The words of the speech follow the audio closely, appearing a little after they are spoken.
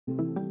Hello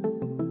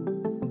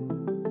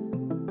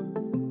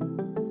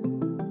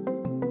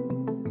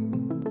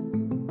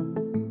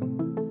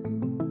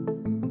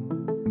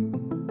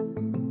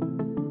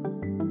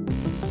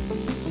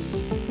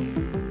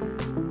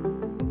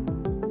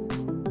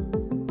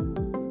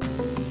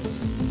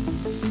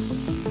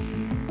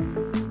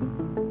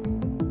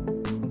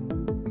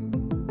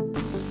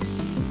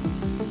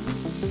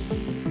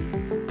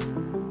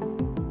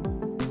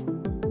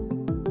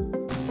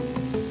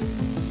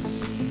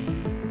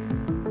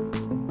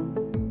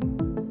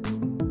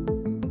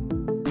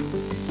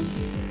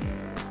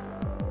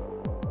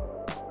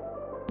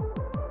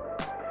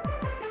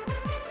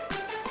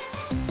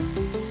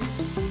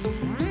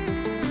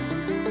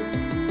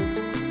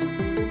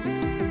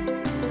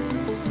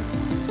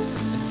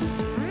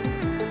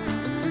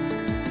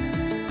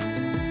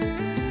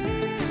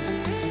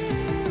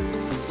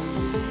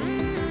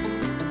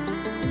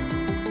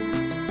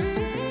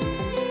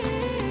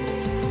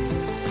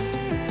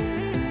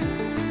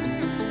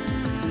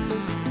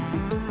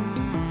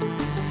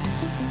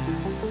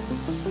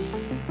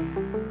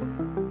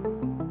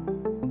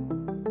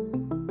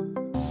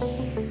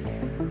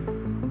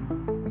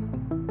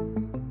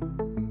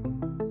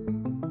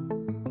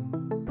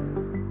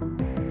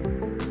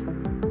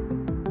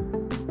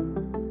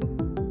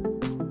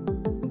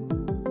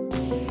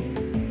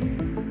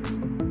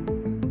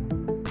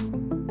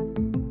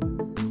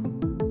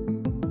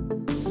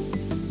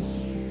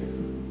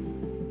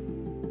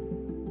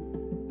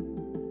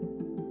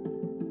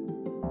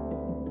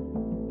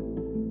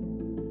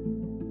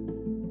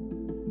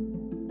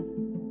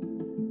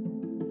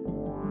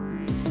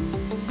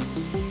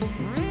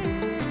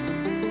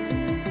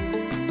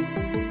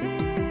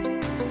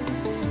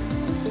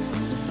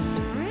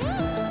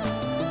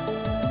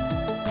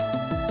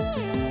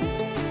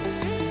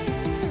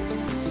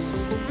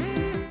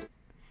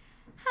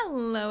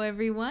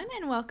everyone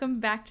and welcome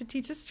back to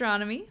Teach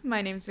Astronomy.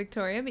 My name is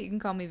Victoria, but you can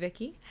call me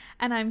Vicky,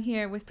 and I'm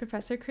here with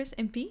Professor Chris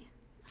Impey.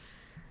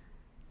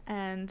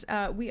 And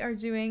we are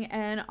doing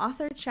an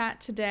author chat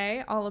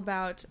today all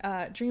about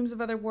Dreams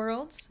of Other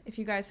Worlds. If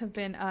you guys have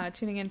been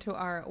tuning into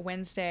our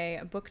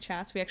Wednesday book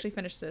chats, we actually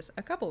finished this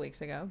a couple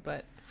weeks ago,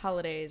 but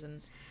holidays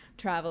and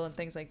travel and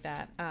things like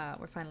that,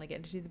 we're finally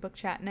getting to do the book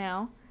chat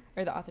now,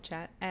 or the author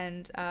chat.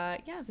 And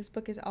yeah, this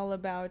book is all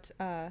about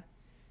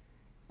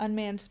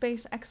unmanned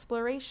space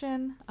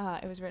exploration.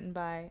 It was written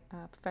by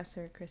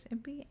Professor Chris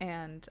Impey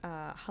and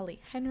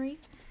Holly Henry,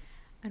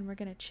 and we're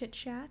gonna chit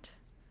chat.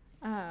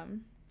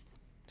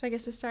 So I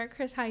guess to start,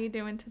 Chris, how you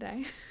doing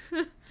today?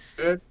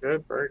 Good,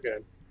 very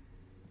good.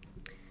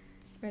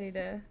 Ready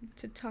to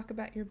talk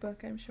about your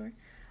book, I'm sure.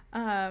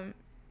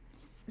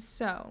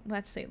 So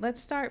let's see.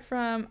 Let's start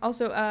from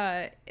also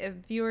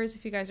viewers.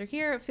 If you guys are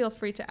here, feel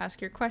free to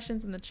ask your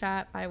questions in the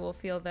chat. I will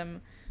field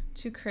them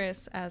to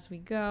Chris as we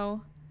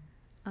go.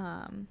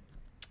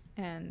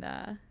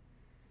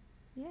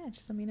 Yeah,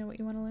 just let me know what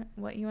you want to learn,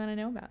 what you want to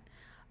know about.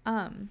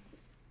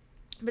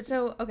 But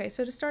so, okay,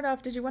 so to start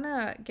off, did you want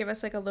to give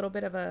us like a little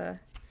bit of a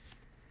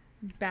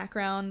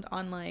background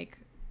on like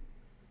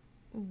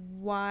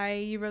why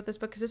you wrote this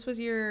book? Because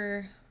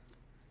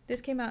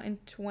this came out in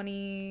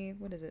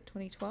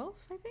 2012,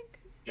 I think?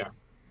 Yeah,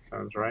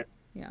 sounds right.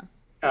 Yeah.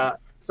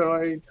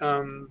 So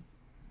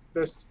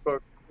this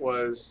book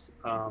was,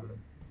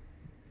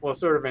 well,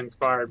 sort of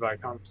inspired by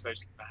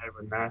conversations I had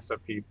with NASA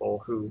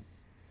people who,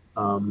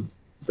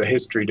 the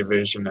history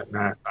division at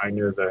NASA, I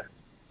knew that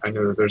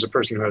there's a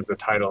person who has the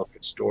title of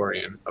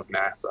historian of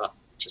NASA,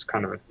 which is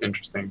kind of an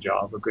interesting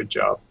job, a good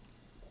job.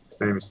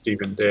 His name is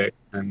Stephen Dick,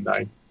 and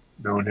I've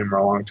known him for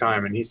a long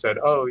time. And he said,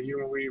 "Oh,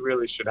 we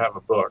really should have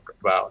a book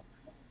about,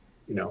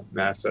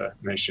 NASA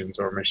missions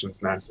or missions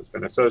NASA's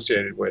been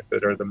associated with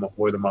that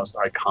were the most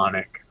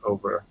iconic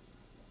over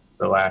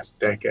the last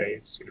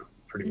decades.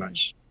 Pretty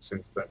much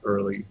since the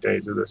early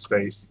days of the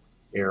space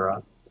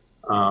era."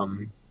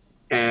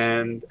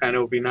 And it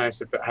would be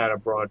nice if it had a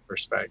broad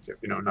perspective,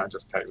 not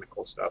just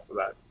technical stuff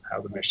about how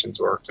the missions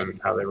worked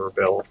and how they were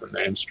built and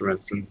the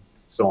instruments and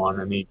so on,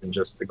 and even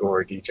just the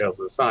gory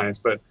details of the science,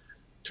 but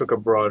took a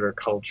broader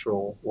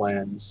cultural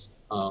lens.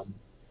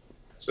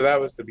 So that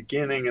was the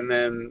beginning, and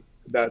then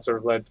that sort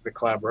of led to the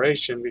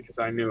collaboration because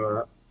I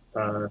knew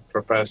a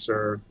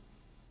professor,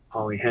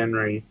 Holly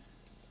Henry,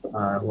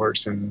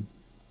 works in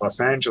Los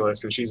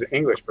Angeles, and she's an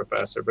English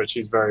professor, but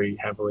she's very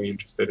heavily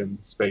interested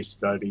in space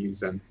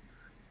studies and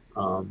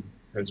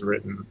has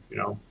written,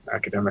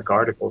 academic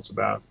articles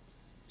about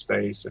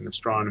space and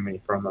astronomy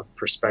from a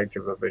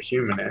perspective of a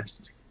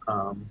humanist,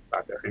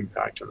 about their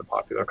impact on the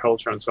popular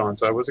culture and so on.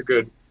 So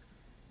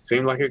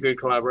seemed like a good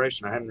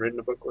collaboration. I hadn't written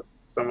a book with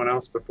someone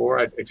else before,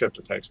 except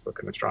a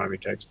textbook, an astronomy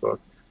textbook.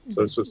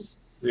 So this was,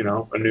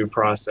 a new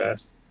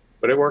process,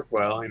 but it worked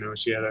well.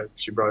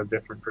 She brought a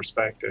different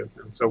perspective,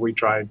 and so we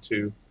tried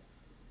to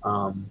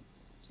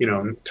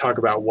talk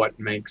about what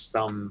makes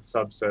some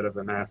subset of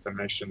the NASA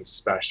mission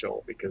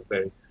special because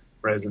they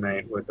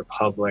resonate with the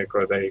public,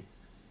 or they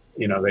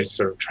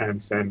sort of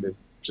transcended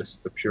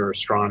just the pure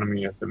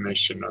astronomy of the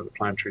mission or the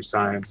planetary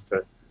science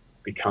to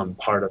become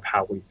part of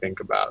how we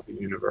think about the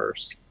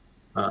universe.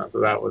 So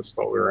that was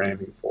what we were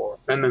aiming for.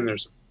 And then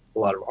there's a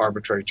lot of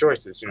arbitrary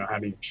choices. How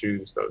do you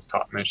choose those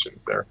top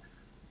missions? There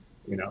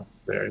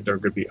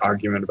could be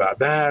argument about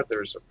that.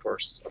 There's, of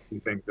course, a few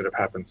things that have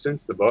happened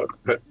since the book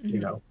that,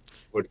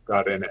 would have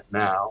got in it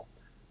now.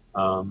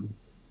 But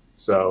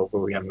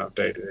we haven't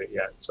updated it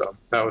yet. So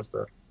that was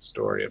the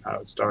story of how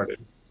it started.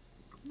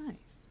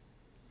 Nice.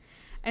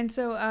 And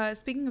so,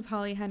 speaking of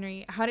Holly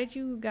Henry, how did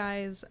you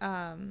guys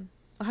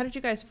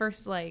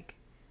first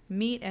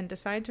meet and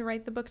decide to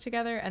write the book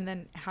together? And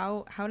then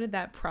how did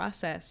that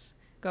process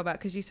go about?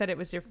 Because you said it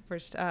was your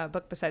first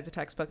book besides a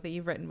textbook that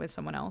you've written with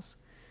someone else.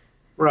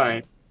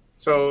 Right.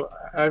 So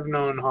I've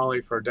known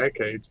Holly for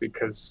decades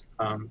because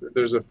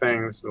there's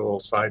this little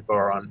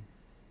sidebar on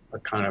a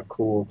kind of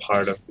cool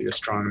part of the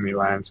astronomy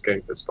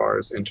landscape as far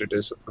as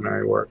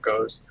interdisciplinary work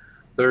goes.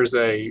 There's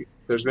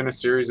been a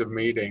series of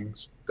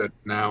meetings that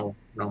now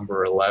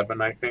number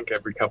 11, I think,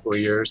 every couple of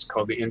years,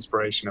 called the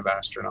Inspiration of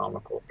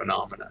Astronomical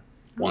Phenomena,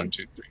 1,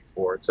 2, 3,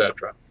 4,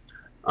 etc.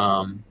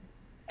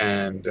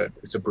 And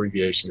its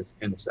abbreviation is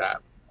INSAP.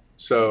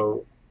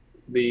 So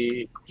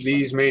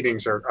these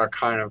meetings are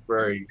kind of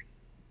a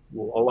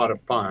lot of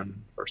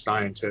fun for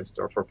scientists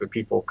or for the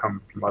people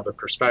coming from other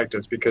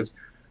perspectives, because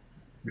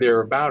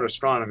they're about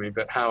astronomy,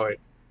 but how it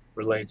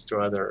relates to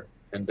other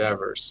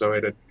endeavors. So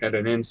at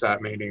an INSAT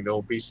meeting, there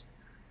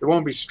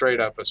won't be straight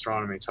up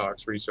astronomy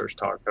talks, research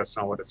talk. That's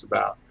not what it's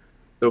about.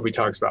 There'll be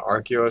talks about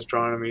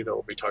archaeoastronomy. There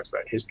will be talks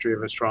about history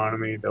of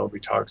astronomy. There'll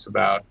be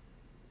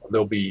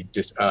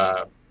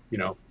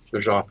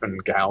there's often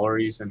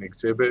galleries and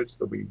exhibits.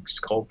 There'll be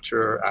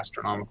sculpture,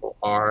 astronomical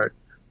art,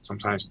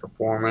 sometimes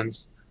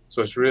performance.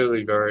 So it's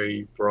really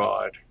very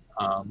broad.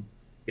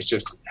 It's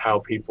just how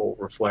people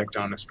reflect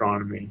on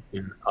astronomy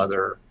in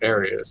other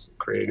areas,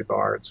 creative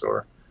arts,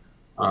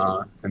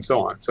 and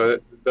so on. So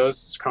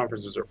those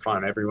conferences are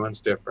fun. Everyone's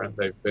different.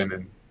 They've been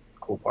in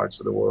cool parts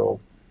of the world,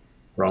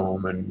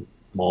 Rome and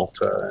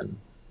Malta, and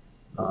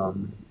I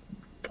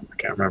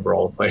can't remember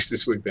all the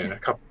places we've been, a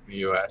couple in the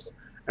U.S.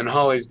 And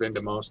Holly's been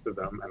to most of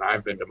them, and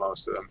I've been to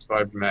most of them. So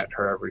I've met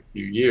her every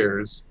few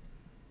years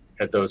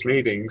at those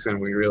meetings, and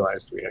we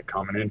realized we had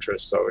common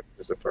interests. So it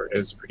was a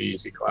pretty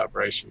easy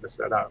collaboration to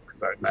set up,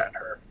 because I'd met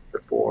her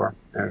before.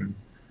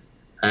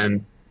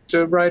 And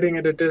to writing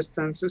at a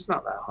distance, it's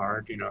not that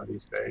hard,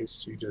 these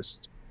days.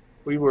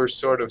 We were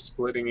sort of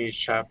splitting each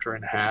chapter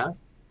in half.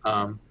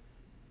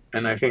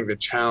 And I think the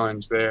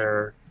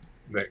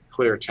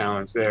clear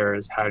challenge there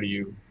is how do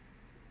you,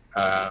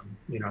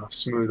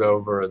 smooth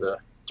over the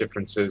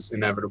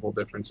inevitable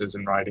differences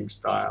in writing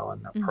style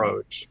and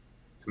approach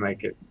to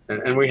make it.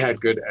 And we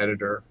had good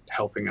editor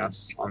helping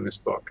us on this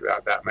book.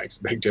 That makes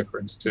a big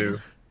difference too.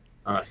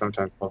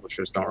 Sometimes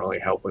publishers don't really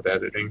help with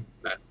editing,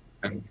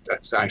 and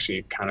that's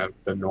actually kind of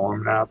the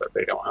norm now, that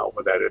they don't help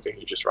with editing.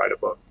 You just write a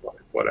book,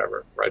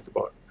 whatever, write the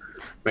book,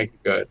 make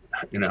it good,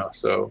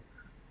 So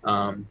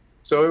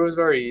it was a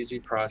very easy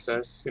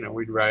process.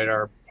 We'd write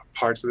our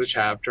parts of the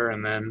chapter,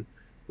 and then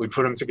we'd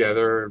put them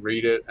together,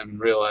 read it, and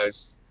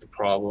realize the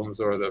problems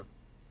or the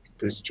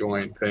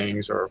disjoint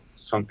things, or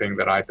something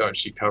that I thought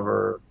she'd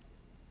cover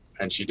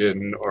and she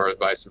didn't, or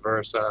vice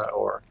versa,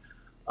 or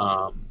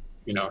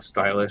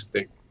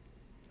stylistic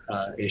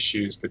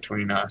issues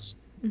between us.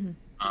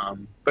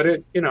 But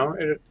it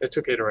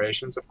took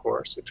iterations, of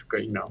course. It took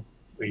a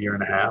year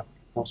and a half.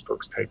 Most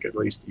books take at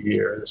least a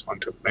year. This one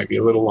took maybe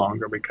a little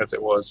longer because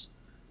it was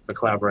a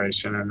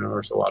collaboration and there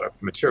was a lot of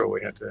material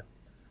we had to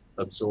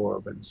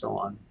absorb and so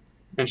on.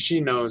 And she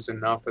knows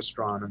enough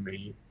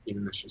astronomy,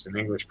 even though she's an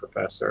English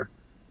professor,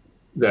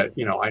 that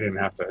I didn't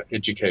have to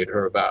educate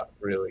her about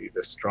really the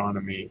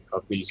astronomy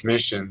of these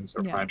missions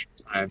or planetary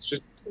science.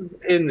 Just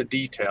in the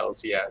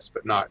details, yes,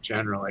 but not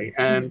generally.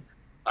 And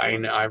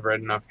I've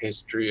read enough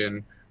history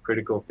and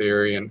critical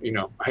theory, and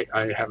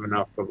I have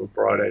enough of a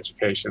broad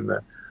education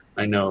that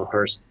I know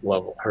her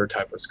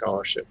type of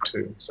scholarship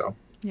too. So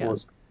it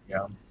was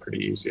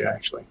pretty easy,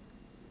 actually.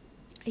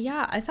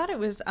 Yeah, I thought it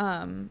was,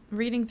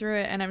 reading through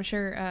it, and I'm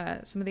sure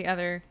some of the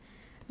other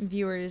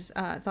viewers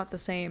thought the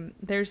same.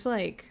 There's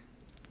you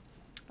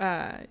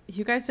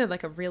guys did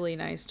a really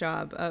nice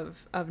job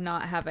of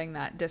not having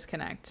that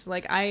disconnect.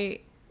 I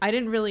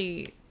didn't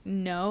really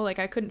know,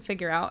 I couldn't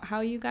figure out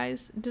how you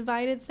guys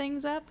divided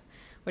things up,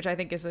 which I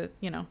think is a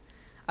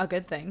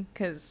good thing,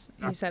 because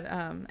you said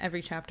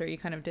every chapter you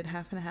kind of did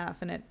half and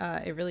half, and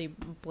it really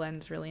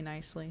blends really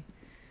nicely.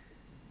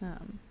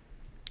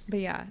 But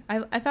yeah,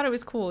 I thought it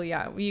was cool.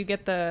 Yeah, you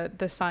get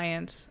the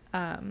science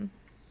side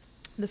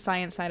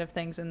of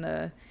things, and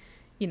the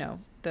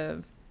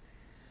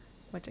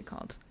what's it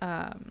called?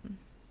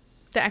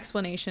 The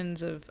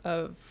explanations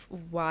of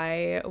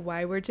why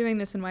we're doing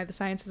this and why the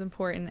science is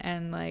important,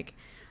 and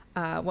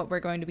what we're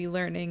going to be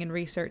learning and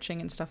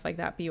researching and stuff like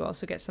that. But you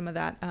also get some of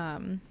that,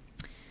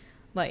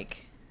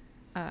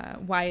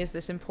 why is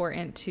this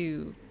important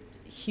to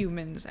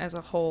humans as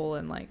a whole,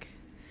 and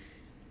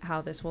how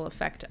this will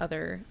affect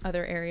other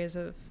areas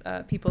of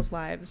people's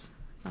lives,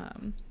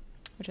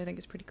 which I think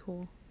is pretty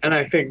cool. And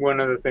I think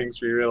one of the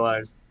things we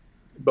realized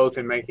both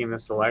in making the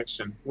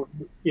selection,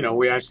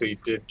 we actually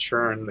did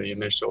churn the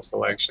initial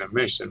selection of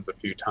missions a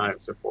few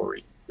times before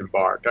we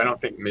embarked. I don't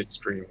think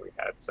midstream we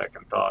had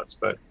second thoughts,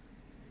 but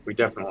we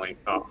definitely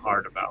thought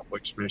hard about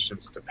which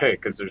missions to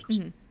pick, because there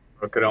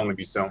could only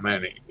be so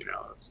many,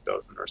 it's a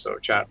dozen or so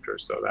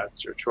chapters, so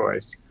that's your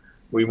choice.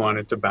 We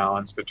wanted to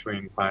balance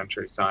between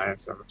planetary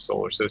science and the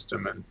solar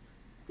system and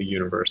the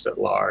universe at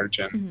large,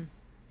 and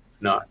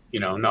not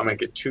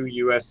make it too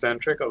U.S.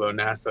 centric, although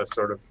NASA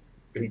sort of,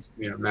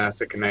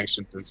 NASA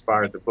connections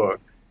inspired the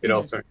book. It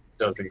also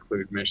does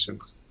include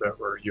missions that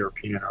were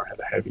European or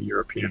had a heavy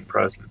European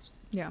presence.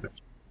 Yeah. A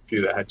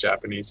few that had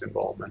Japanese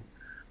involvement.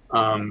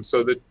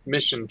 So the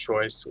mission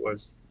choice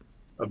was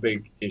a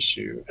big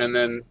issue.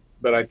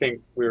 But I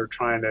think we were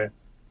trying to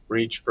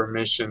reach for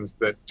missions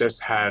that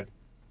just had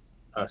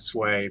a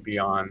sway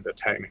beyond the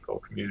technical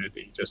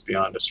community, just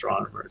beyond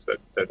astronomers,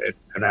 that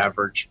an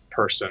average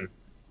person,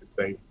 if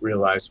they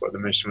realized what the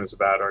mission was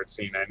about or had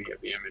seen any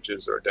of the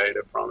images or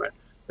data from it,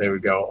 they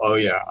would go, oh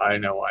yeah, I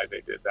know why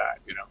they did that.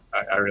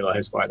 I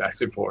realize why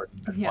that's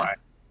important and why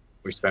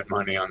we spent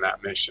money on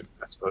that mission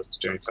as opposed to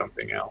doing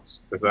something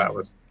else, because that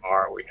was the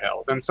bar we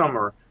held. And some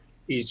are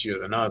easier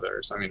than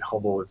others. I mean,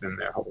 Hubble is in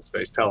there, Hubble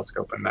Space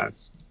Telescope, and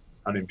that's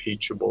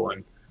unimpeachable,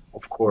 and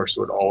of course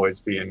would always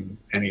be in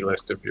any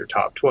list of your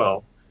top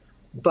 12.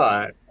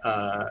 But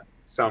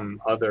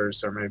some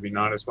others are maybe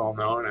not as well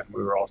known, and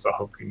we were also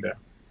hoping to,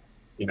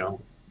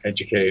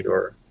 educate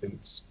or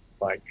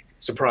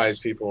surprise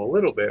people a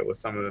little bit with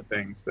some of the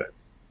things that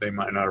they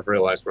might not have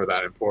realized were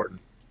that important.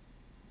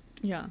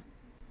 Yeah.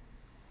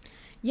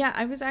 Yeah,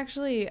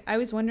 I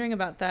was wondering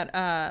about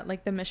that,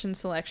 like the mission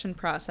selection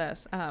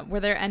process. Were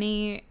there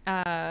any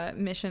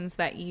missions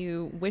that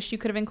you wish you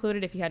could have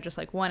included if you had just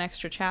like one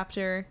extra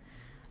chapter,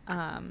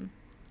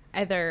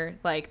 either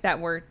like that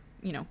were,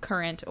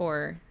 current,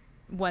 or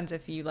ones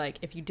if you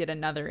did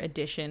another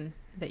edition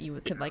that you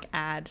could like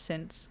add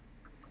since?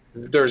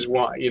 There's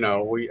one,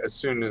 as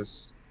soon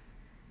as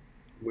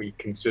we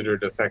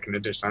considered a second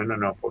edition, I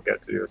don't know if we'll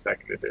get to do a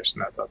second edition.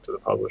 That's up to the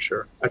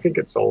publisher. I think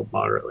it sold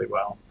moderately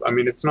well. I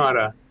mean, it's not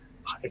a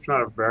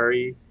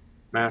very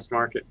mass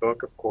market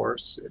book, of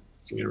course.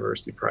 It's a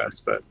university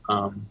press, but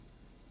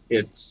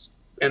it's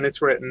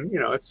written,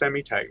 it's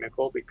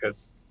semi-technical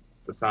because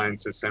the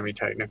science is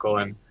semi-technical,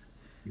 and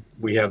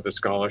we have the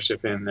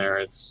scholarship in there.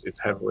 It's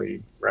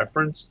heavily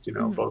referenced,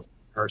 both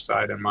her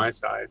side and my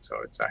side, so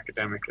it's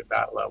academic at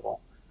that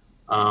level.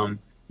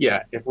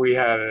 Yeah, if we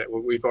had it,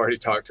 we've already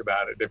talked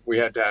about it. If we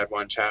had to add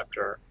one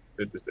chapter,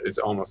 it's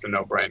almost a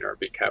no-brainer. It'd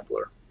be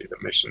Kepler, be the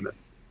mission that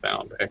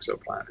found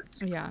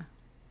exoplanets. Yeah.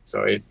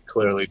 So it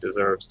clearly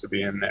deserves to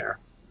be in there.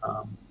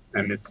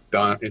 And it's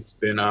done. It's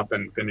been up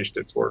and finished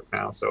its work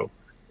now, so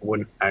it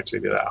wouldn't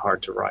actually be that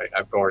hard to write.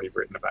 I've already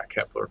written about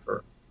Kepler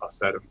for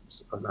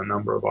a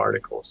number of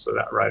articles, so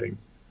that writing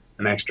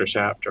an extra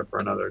chapter for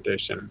another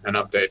edition and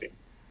updating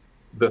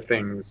the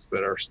things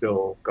that are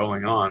still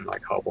going on,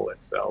 like Hubble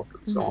itself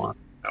and so on,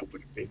 that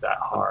wouldn't be that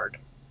hard.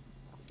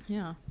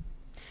 Yeah.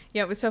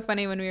 Yeah, it was so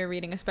funny when we were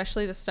reading,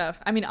 especially the stuff.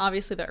 I mean,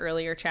 obviously the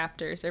earlier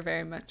chapters are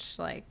very much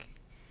like,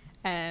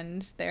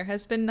 and there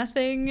has been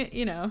nothing,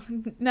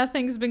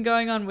 nothing's been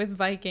going on with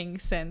Viking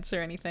since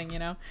or anything,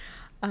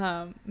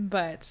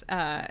 but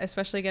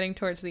especially getting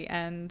towards the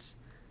end,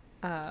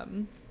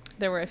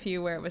 there were a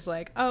few where it was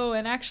like, oh,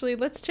 and actually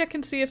let's check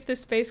and see if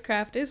this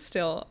spacecraft is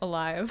still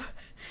alive.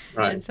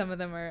 Right. And some of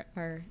them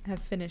have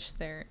finished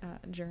their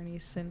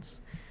journeys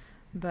since.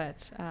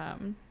 But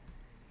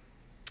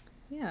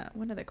yeah,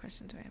 what other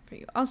questions do I have for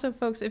you? Also,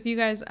 folks, if you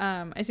guys,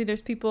 I see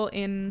there's people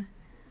in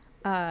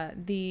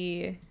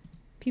the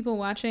people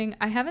watching.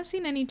 I haven't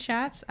seen any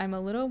chats. I'm a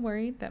little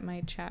worried that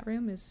my chat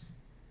room is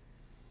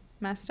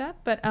messed up,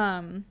 but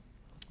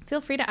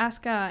feel free to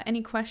ask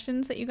any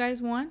questions that you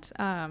guys want.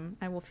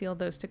 I will field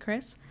those to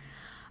Chris.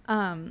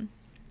 Let's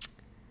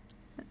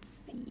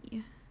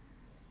see.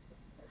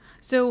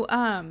 So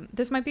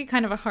this might be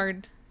kind of a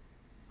hard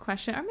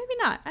question, or maybe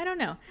not. I don't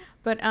know.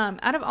 But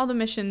out of all the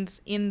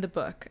missions in the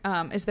book,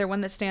 is there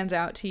one that stands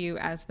out to you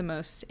as the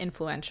most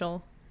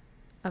influential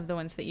of the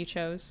ones that you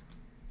chose?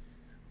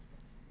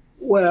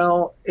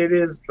 Well, it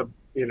is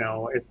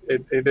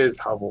it is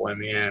Hubble in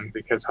the end,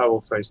 because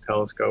Hubble Space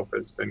Telescope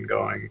has been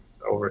going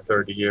over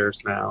 30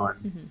 years now,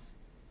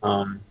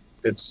 and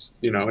it's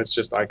it's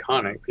just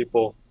iconic.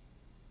 People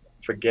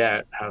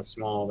forget how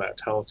small that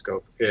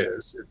telescope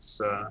is.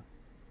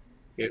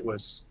 It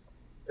was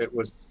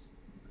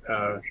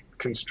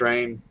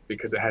constrained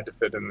because it had to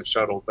fit in the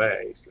shuttle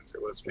bay, since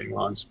it was being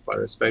launched by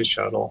the space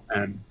shuttle,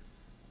 and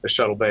the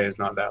shuttle bay is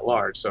not that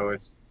large, so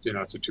it's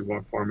it's a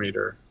 2.4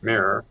 meter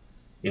mirror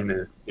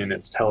in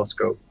its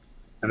telescope,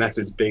 and that's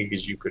as big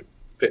as you could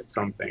fit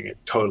something. It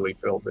totally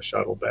filled the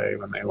shuttle bay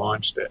when they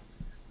launched it.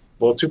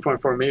 Well,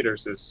 2.4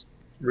 meters is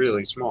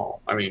really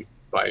small. I mean,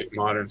 by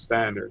modern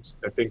standards.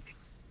 I think,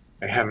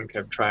 I haven't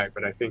kept track,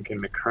 but I think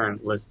in the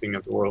current listing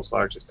of the world's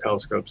largest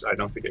telescopes, I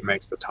don't think it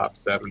makes the top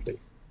 70.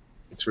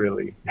 It's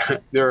really,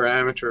 there are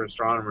amateur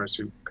astronomers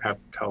who have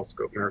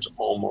telescope mirrors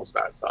almost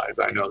that size.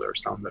 I know there are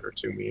some that are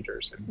 2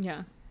 meters. And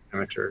yeah.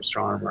 amateur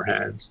astronomer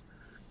hands.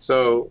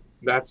 So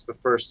that's the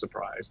first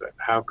surprise, that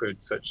how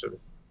could such a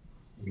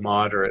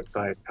moderate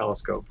sized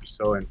telescope be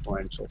so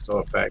influential, so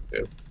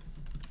effective?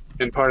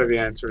 And part of the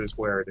answer is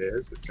where it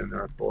is. It's in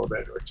Earth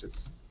orbit, which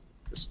is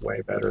just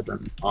way better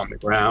than on the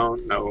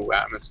ground. No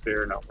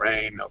atmosphere, no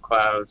rain, no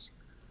clouds,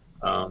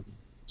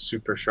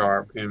 super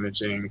sharp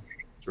imaging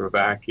through a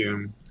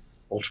vacuum,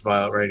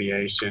 ultraviolet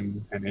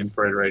radiation and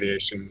infrared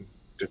radiation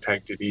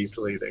detected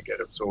easily. They get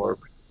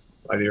absorbed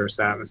by the Earth's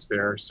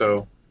atmosphere.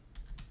 So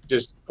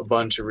just a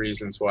bunch of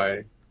reasons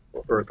why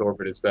Earth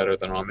orbit is better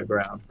than on the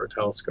ground for a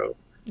telescope.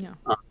 Yeah.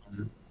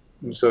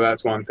 So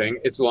that's one thing.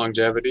 Its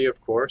longevity, of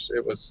course,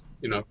 it was,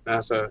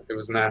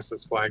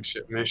 NASA's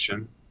flagship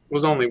mission. It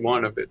was only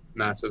one of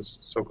NASA's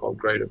so-called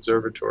great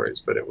observatories,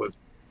 but it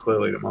was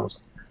clearly the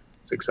most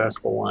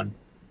successful one.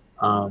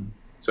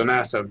 So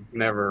NASA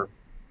never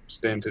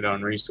stinted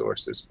on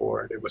resources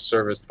for it. It was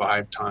serviced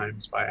 5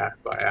 times by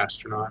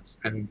astronauts,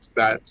 and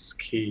that's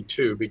key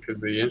too,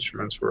 because the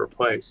instruments were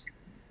replaced.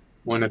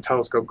 When a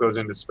telescope goes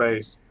into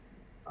space,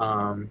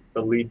 the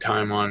lead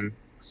time on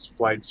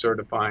flight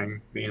certifying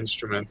the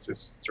instruments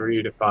is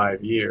 3 to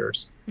 5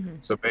 years. Mm-hmm.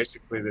 So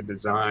basically the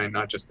design,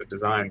 not just the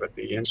design, but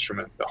the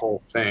instruments, the whole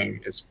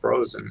thing is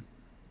frozen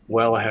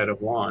well ahead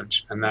of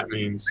launch. And that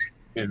means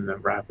in the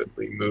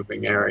rapidly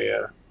moving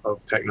area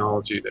of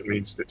technology that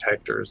means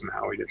detectors and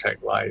how we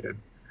detect light and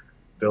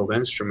build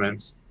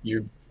instruments,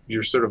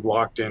 you're sort of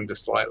locked into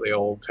slightly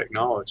old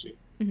technology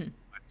by the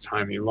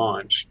time you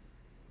launch.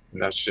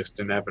 And that's just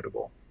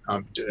inevitable.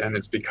 And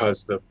it's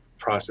because the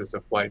process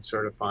of flight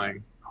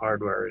certifying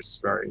hardware is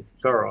very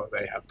thorough.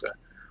 They have to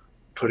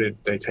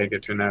they take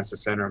it to a NASA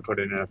center and put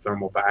it in a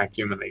thermal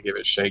vacuum, and they give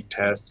it shake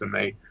tests, and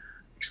they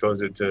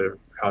expose it to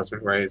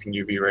cosmic rays and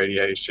UV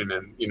radiation,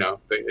 and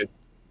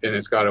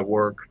it's got to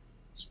work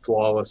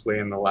flawlessly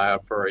in the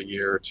lab for a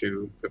year or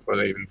two before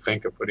they even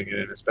think of putting it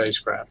in a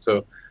spacecraft.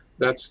 So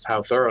that's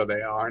how thorough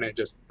they are,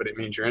 but it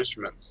means your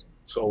instrument's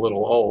a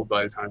little old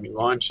by the time you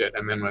launch it,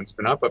 and then when it's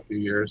been up a few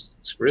years,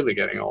 it's really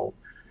getting old.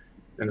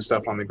 And the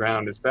stuff on the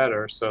ground is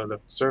better. So the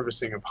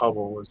servicing of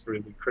Hubble was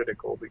really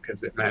critical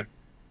because it meant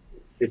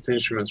its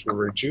instruments were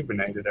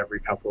rejuvenated every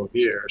couple of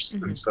years.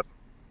 Mm-hmm. And so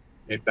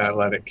that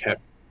let it keep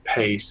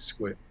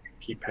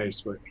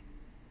pace with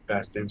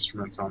best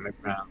instruments on the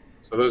ground.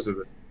 So those are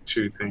the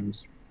 2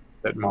 things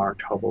that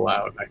marked Hubble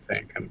out, I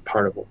think, and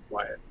part of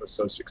why it was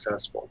so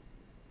successful.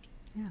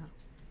 Yeah.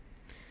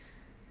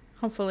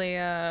 Hopefully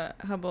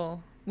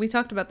Hubble, we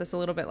talked about this a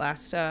little bit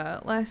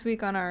last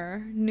week on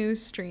our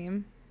news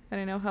stream. And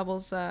I know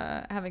Hubble's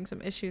having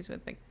some issues with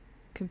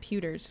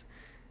computers,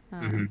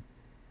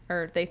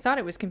 or they thought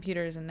it was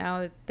computers, and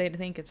now they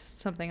think it's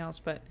something else.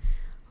 But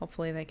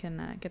hopefully they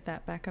can get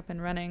that back up and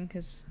running,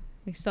 because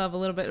we still have a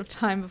little bit of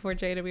time before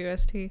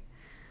JWST.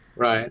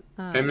 Right.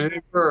 I mean,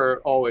 they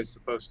were always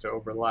supposed to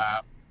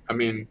overlap. I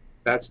mean,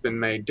 that's been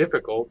made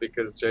difficult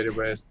because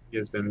JWST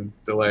has been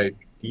delayed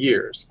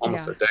years,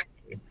 almost a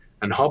decade,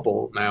 and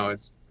Hubble now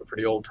is a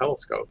pretty old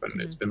telescope, and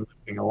it's been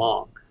living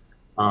along.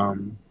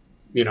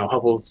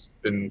 Hubble's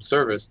been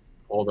serviced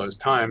all those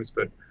times,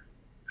 but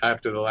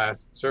after the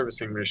last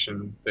servicing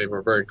mission, they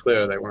were very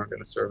clear they weren't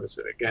going to service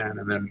it again.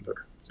 And then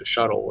the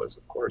shuttle was,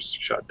 of course,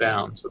 shut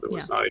down, so there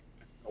was not even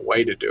a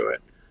way to do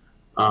it.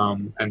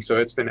 And so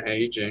it's been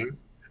aging.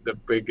 The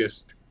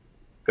biggest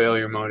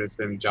failure mode has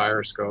been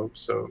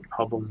gyroscopes. So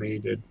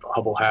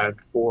Hubble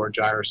had 4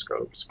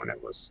 gyroscopes when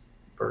it was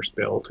first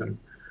built and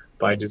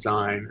by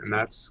design, and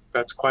that's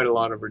quite a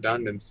lot of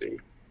redundancy.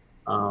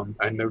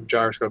 And the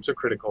gyroscopes are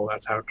critical.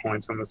 That's how it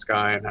points on the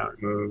sky and how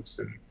it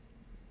moves.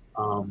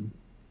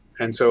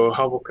 And so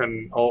Hubble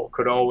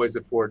could always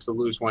afford to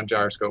lose 1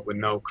 gyroscope with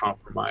no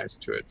compromise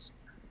to its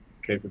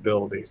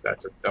capabilities.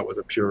 That was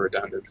a pure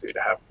redundancy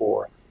to have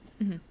 4.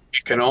 Mm-hmm.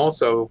 It can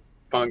also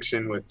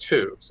function with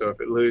 2. So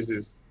if it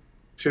loses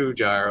 2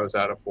 gyros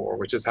out of 4,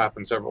 which has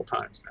happened several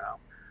times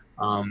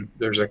now,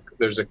 there's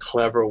a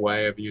clever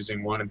way of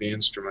using one of the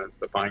instruments,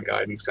 the fine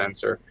guidance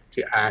sensor,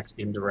 to act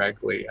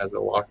indirectly as a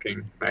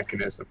locking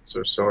mechanism,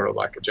 so sort of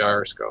like a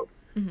gyroscope.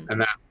 Mm-hmm.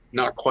 And that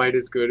not quite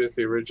as good as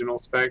the original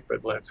spec,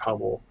 but lets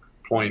Hubble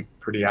point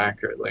pretty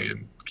accurately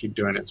and keep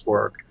doing its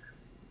work.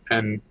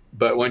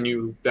 But when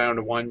you down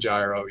to 1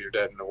 gyro, you're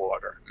dead in the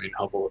water. I mean,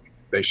 Hubble,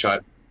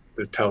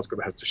 the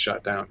telescope has to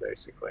shut down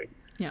basically.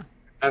 Yeah.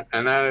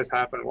 And that has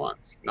happened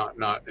once, not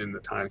in the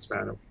time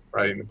span of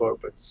writing the book,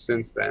 but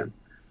since then.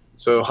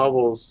 So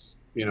Hubble's,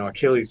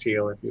 Achilles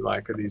heel, if you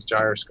like, are these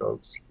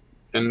gyroscopes.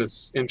 And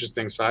this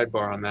interesting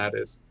sidebar on that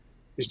is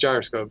these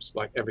gyroscopes,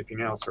 like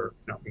everything else, are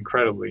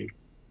incredibly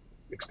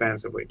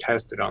extensively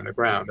tested on the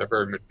ground.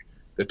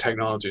 The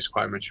technology is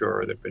quite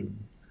mature. There've been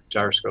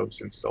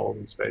gyroscopes installed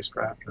in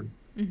spacecraft and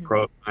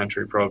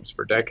planetary probes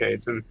for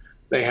decades, and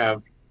they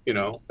have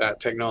that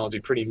technology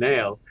pretty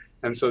nailed.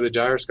 And so the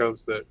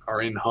gyroscopes that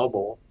are in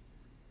Hubble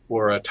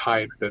were a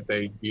type that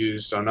they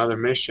used on other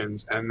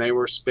missions, and they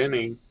were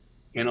spinning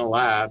in a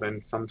lab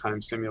and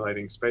sometimes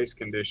simulating space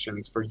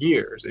conditions for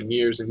years and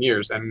years and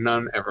years, and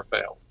none ever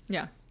failed.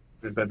 Yeah.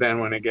 But then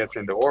when it gets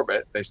into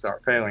orbit, they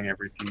start failing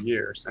every few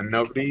years. And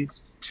nobody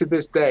to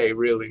this day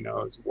really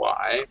knows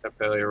why the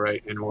failure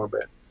rate in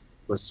orbit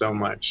was so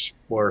much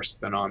worse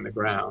than on the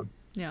ground.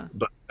 Yeah.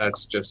 But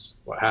that's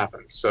just what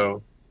happens.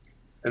 So,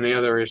 and the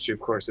other issue, of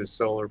course, is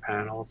solar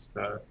panels.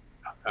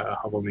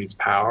 Hubble needs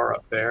power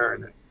up there,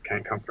 and it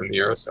can't come from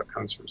the Earth, so it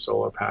comes from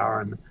solar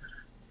power.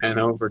 And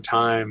over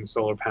time,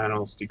 solar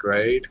panels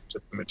degrade.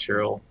 Just the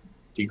material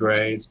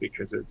degrades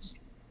because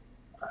it's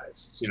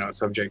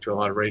subject to a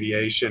lot of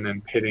radiation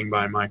and pitting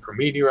by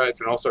micrometeorites,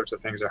 and all sorts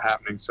of things are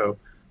happening. So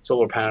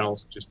solar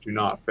panels just do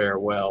not fare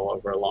well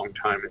over a long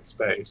time in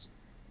space.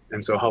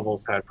 And so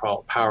Hubble's had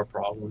power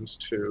problems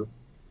too.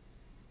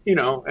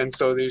 And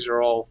so these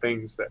are all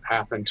things that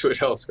happen to a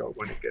telescope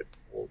when it gets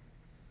old.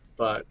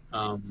 But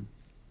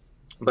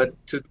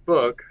to the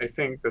book, I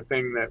think the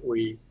thing that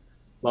we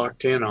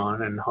locked in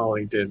on, and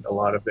Holly did a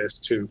lot of this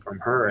too from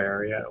her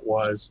area,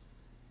 was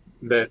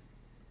that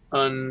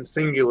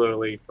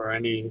singularly for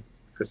any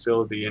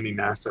facility, any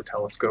NASA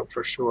telescope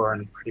for sure,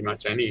 and pretty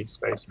much any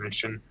space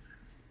mission,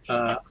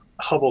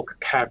 Hubble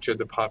captured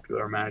the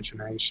popular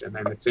imagination,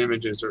 and its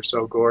images are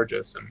so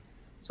gorgeous, and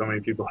so many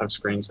people have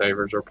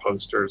screensavers or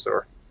posters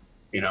or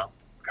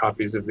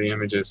copies of the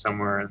images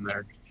somewhere in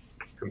their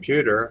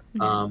computer,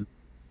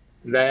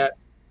 that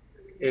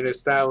it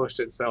established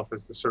itself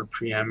as the sort of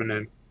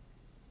preeminent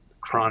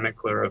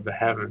chronicler of the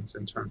heavens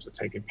in terms of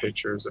taking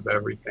pictures of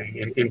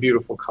everything in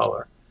beautiful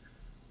color.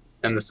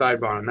 And the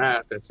sidebar on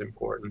that's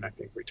important, I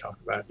think we talk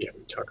about in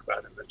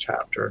the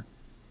chapter,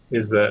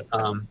 is that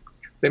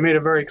they made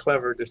a very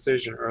clever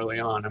decision early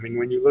on. I mean,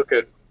 when you look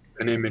at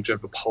an image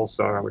of a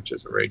pulsar, which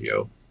is a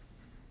radio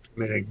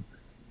emitting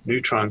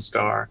neutron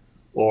star,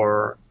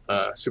 or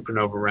a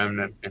supernova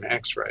remnant in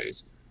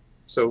X-rays,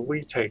 so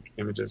we take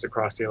images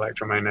across the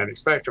electromagnetic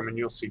spectrum, and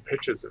you'll see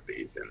pictures of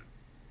these in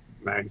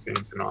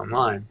magazines and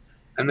online,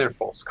 and they're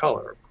false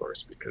color, of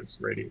course, because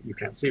you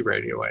can't see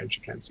radio waves,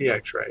 you can't see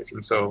X-rays,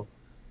 and so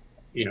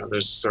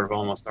there's sort of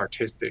almost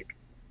artistic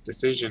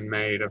decision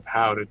made of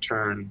how to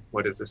turn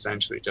what is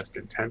essentially just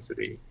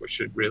intensity, which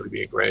should really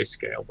be a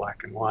grayscale,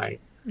 black and white,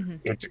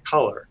 into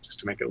color, just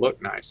to make it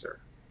look nicer.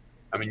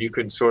 I mean, you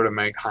can sort of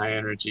make high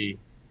energy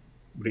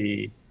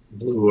be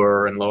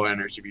bluer and low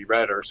energy be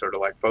redder, sort of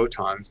like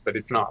photons, but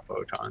it's not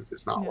photons,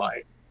 it's not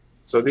light.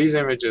 So these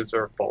images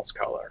are false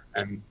color,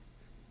 and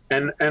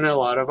a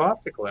lot of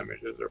optical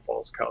images are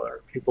false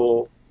color.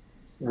 People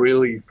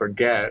really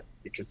forget,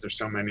 because there's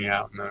so many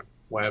out in the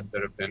web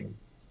that have been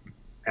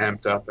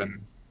amped up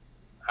and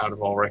out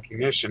of all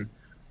recognition.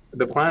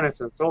 The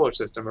planets in the solar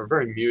system are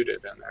very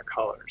muted in their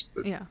colors.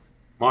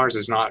 Mars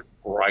is not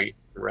bright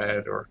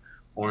red or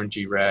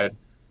orangey red.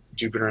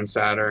 Jupiter and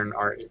Saturn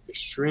are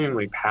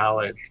extremely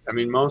pallid. I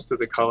mean, most of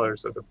the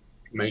colors of the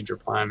major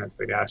planets,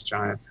 the gas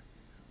giants,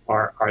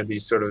 are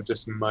these sort of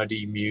just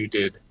muddy,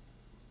 muted,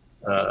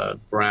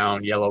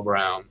 brown,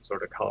 yellow-brown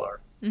sort of color.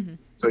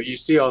 So you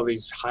see all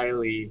these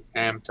highly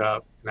amped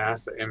up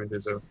NASA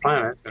images of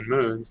planets and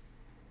moons,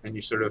 and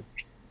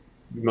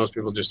most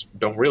people just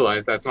don't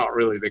realize that's not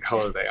really the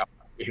color they are.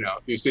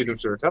 If you see them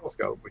through a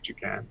telescope, which you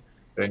can,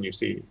 then you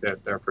see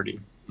that they're pretty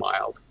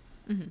mild.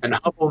 And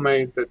Hubble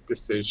made the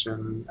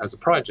decision as a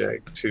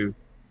project to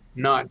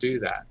not do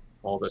that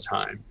all the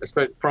time,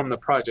 especially from the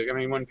project. I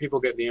mean, when people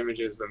get the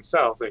images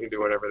themselves, they can do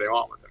whatever they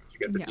want with them. If you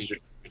get the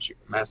digital image, you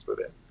can mess with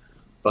it.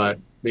 But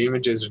the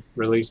images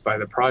released by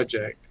the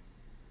project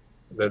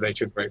that they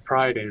took great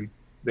pride in,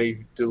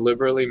 they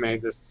deliberately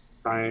made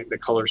the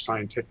color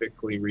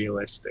scientifically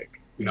realistic.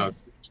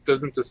 It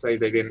doesn't to say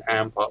they didn't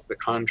amp up the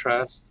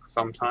contrast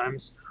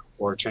sometimes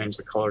or change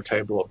the color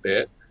table a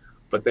bit,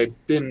 but they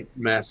didn't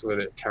mess with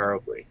it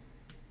terribly.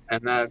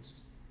 And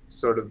that's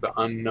sort of the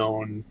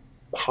unknown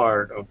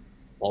part of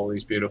all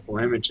these beautiful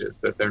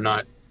images, that they're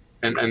not,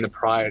 and the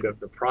pride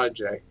of the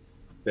project,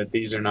 that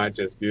these are not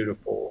just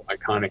beautiful,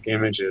 iconic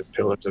images,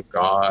 pillars of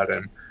God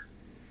and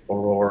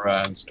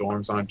aurora and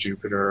storms on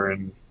Jupiter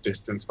and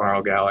distant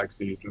spiral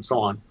galaxies and so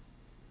on.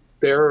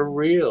 They're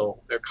real.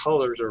 Their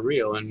colors are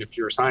real. And if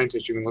you're a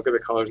scientist, you can look at the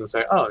colors and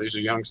say, oh, these are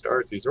young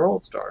stars, these are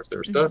old stars,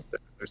 there's dust there.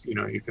 There's,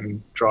 you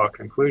can draw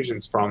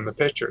conclusions from the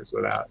pictures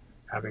without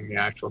having the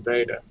actual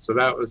data. So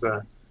that was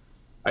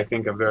I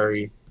think a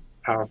very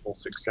powerful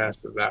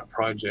success of that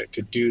project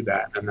to do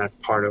that. And that's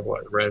part of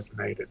what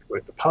resonated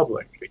with the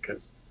public,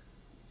 because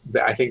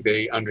I think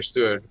they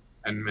understood,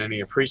 and many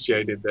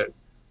appreciated, that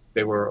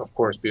they were, of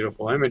course,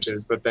 beautiful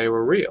images, but they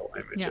were real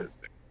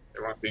images.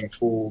 They weren't being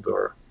fooled,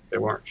 or they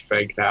weren't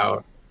faked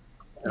out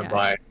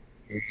by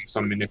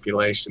some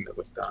manipulation that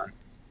was done.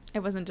 It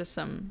wasn't just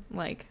some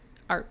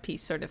art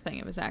piece sort of thing.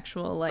 It was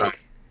actual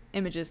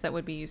images that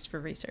would be used for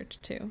research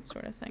too,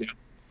 sort of thing. Yeah,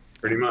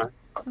 pretty much.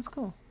 That's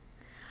cool.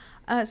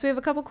 So we have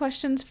a couple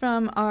questions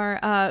from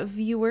our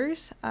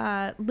viewers.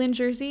 Lynn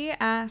Jersey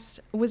asked,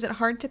 was it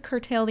hard to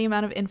curtail the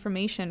amount of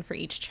information for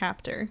each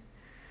chapter?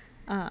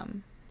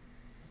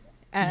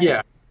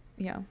 Yes.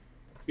 Yeah.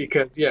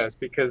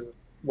 Because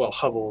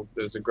Hubble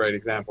is a great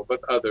example,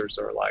 but others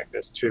are like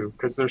this too,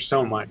 because there's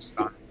so much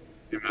science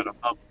in the amount of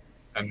Hubble.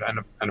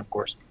 and of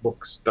course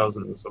books,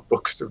 dozens of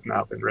books have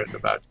now been written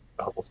about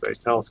the Hubble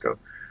Space Telescope.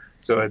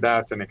 So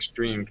that's an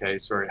extreme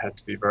case where I had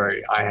to be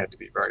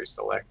very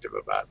selective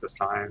about the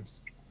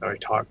science that I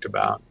talked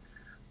about.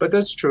 But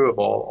that's true of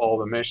all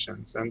the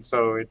missions. And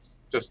so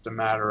it's just a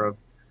matter of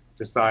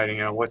deciding,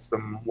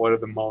 what are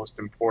the most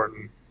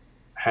important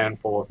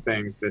handful of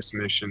things this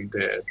mission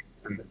did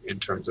in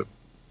terms of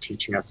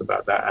teaching us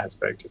about that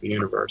aspect of the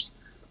universe.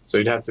 So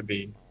you'd have to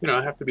be,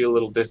 a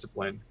little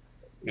disciplined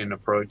in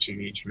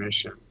approaching each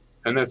mission.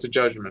 And that's a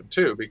judgment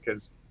too,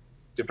 because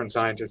different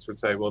scientists would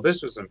say, well,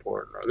 this was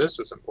important or this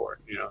was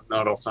important.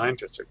 Not all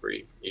scientists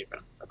agree even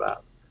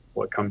about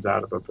what comes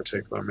out of a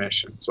particular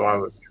mission. So I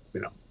was,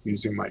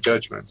 using my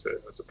judgments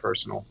as a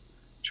personal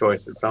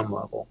choice at some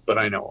level. But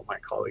I know what my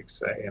colleagues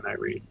say, and I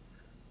read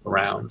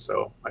around.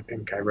 So I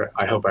think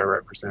I hope I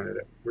represented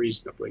it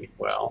reasonably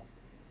well.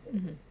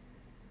 Mm-hmm.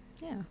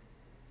 Yeah.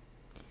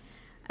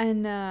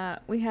 And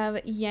we have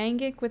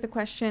Yangik with a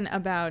question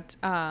about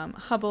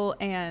Hubble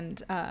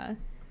and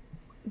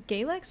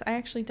Galex. I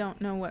actually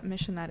don't know what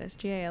mission that is.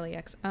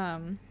 Galex.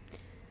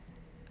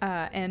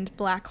 And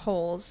black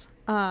holes.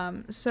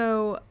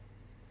 So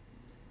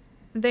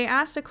they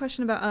asked a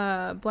question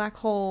about black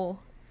hole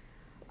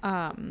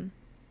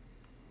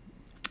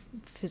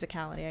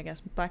physicality, I guess,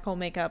 black hole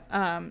makeup.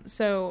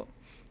 So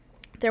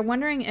they're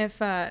wondering if,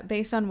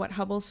 based on what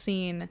Hubble's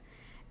seen,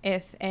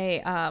 if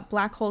a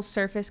black hole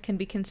surface can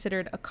be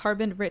considered a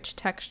carbon-rich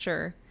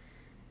texture,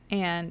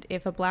 and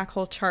if a black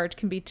hole charge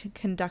can be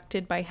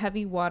conducted by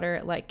heavy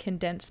water like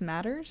condensed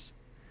matters.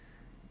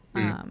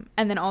 And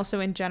then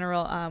also in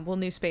general, will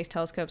new space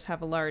telescopes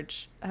have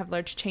large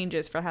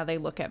changes for how they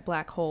look at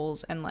black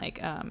holes and like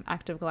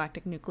active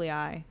galactic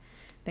nuclei,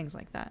 things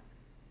like that.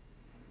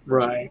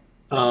 Right.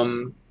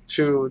 I'm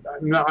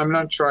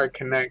not sure I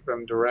connect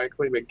them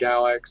directly, but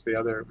GALX, the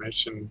other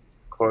mission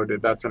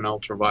quoted, that's an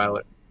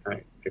ultraviolet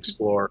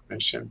Explorer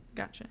mission.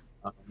 Gotcha.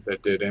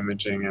 That did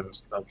imaging and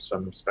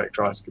some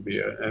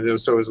spectroscopy, and it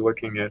was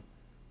looking at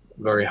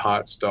very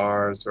hot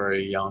stars,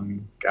 very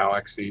young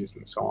galaxies,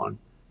 and so on.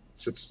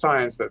 It's a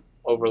science that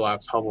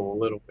overlaps Hubble a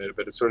little bit,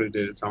 but it sort of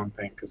did its own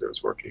thing because it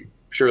was working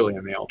purely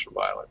in the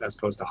ultraviolet, as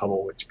opposed to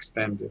Hubble, which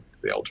extended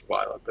to the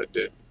ultraviolet, but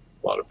did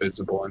a lot of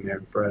visible and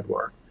infrared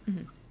work.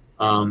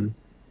 Mm-hmm.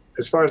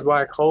 As far as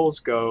black holes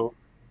go,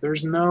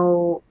 there's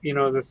no,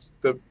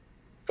 the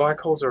black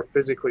holes are a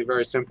physically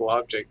very simple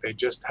object. They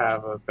just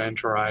have a event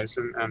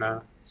horizon and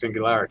a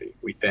singularity,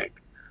 we think.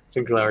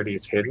 Singularity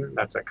is hidden.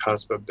 That's a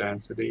cusp of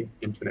density,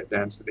 infinite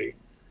density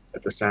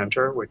at the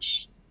center,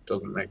 which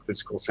doesn't make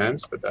physical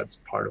sense, but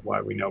that's part of why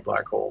we know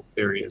black hole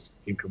theory is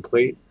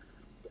incomplete.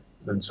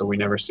 And so we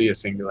never see a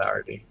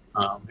singularity.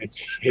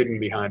 It's hidden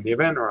behind the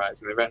event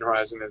horizon. The event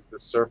horizon is the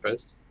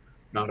surface,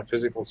 not a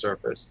physical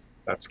surface.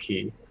 That's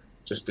key.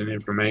 Just an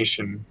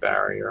information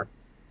barrier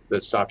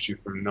that stops you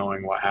from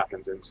knowing what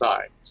happens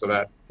inside. So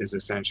that is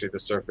essentially the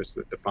surface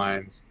that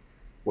defines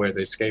where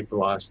the escape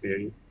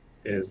velocity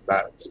is,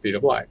 that speed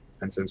of light.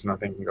 And since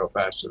nothing can go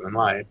faster than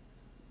light,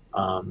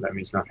 that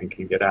means nothing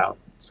can get out.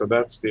 So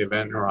that's the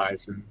event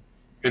horizon.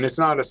 And it's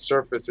not a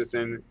surface,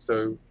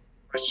 so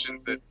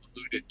questions that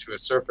alluded to a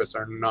surface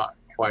are not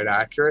quite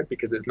accurate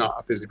because it's not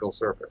a physical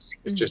surface.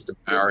 It's just a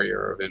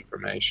barrier of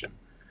information.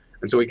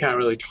 And so we can't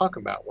really talk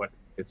about what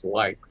it's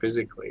like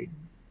physically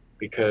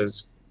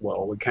because,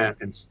 well, we can't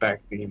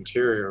inspect the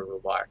interior of a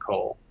black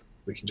hole.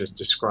 We can just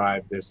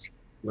describe this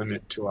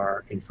limit to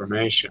our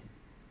information.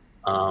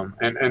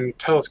 And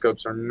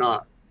telescopes are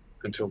not,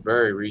 until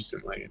very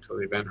recently, until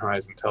the Event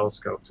Horizon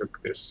Telescope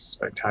took this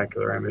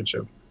spectacular image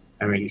of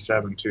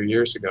M87 2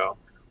 years ago,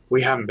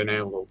 we haven't been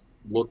able to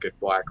look at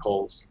black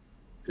holes.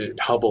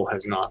 Hubble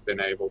has not been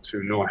able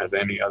to, nor has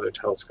any other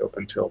telescope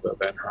until the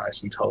Event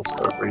Horizon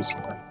Telescope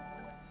recently.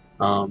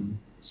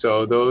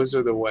 So those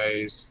are the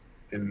ways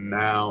in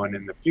now and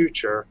in the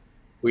future,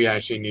 we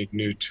actually need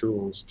new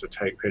tools to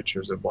take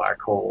pictures of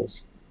black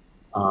holes.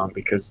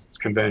 Because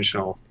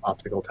conventional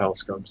optical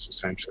telescopes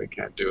essentially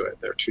can't do it.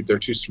 They're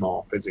too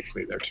small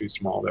physically. They're too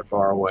small. They're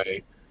far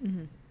away.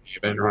 Mm-hmm. The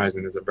Event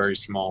Horizon is a very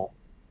small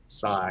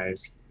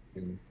size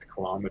in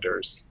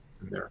kilometers,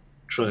 and they're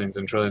trillions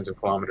and trillions of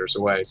kilometers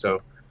away.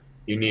 So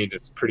you need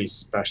pretty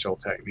special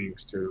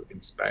techniques to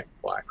inspect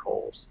black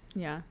holes.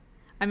 Yeah,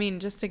 I mean,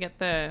 just to get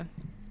the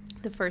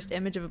first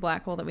image of a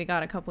black hole that we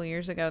got a couple of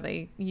years ago,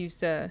 they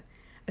used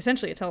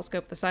essentially a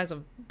telescope the size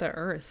of the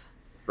Earth.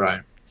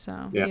 Right.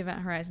 So yeah. The Event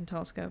Horizon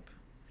Telescope,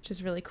 which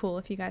is really cool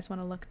if you guys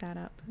want to look that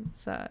up.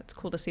 It's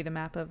cool to see the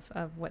map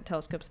of what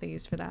telescopes they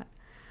used for that.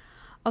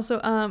 Also,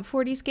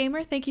 40s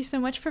Gamer, thank you so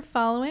much for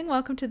following.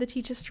 Welcome to the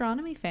Teach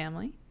Astronomy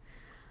family.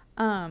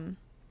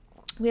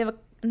 We have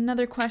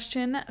another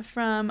question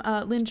from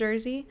Lynn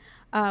Jersey.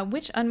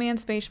 Which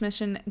unmanned space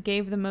mission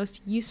gave the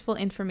most useful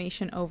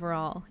information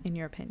overall, in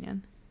your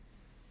opinion?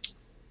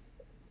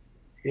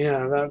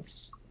 Yeah,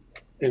 that's...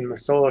 in the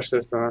solar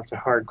system, that's a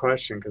hard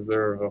question because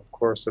there, of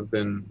course, have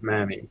been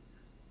many.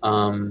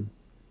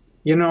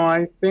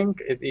 I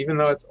think even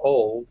though it's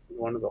old,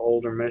 one of the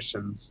older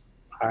missions,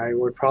 I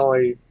would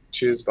probably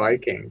choose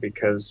Viking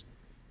because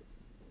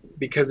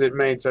because it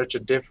made such a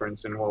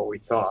difference in what we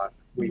thought.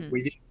 We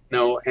didn't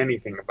know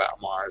anything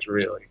about Mars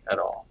really at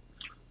all.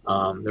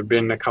 There'd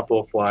been a couple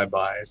of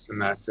flybys,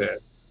 and that's it.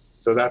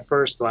 So that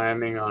first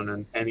landing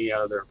on any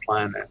other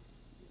planet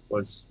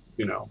was,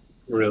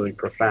 really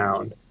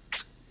profound.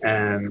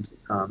 And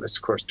it's,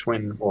 of course,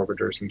 twin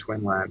orbiters and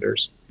twin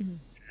landers.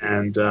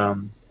 And,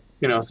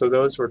 so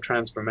those were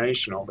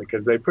transformational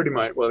because they pretty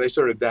much, they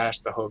sort of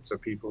dashed the hopes of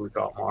people who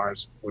thought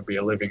Mars would be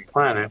a living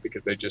planet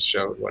because they just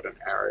showed what an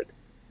arid,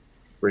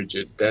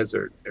 frigid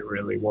desert it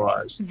really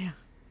was. Yeah.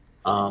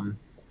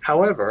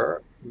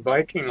 However,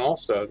 Viking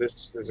also,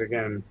 this is,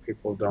 again,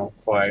 people don't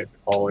quite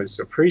always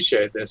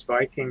appreciate this.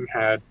 Viking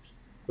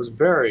was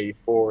very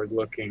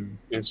forward-looking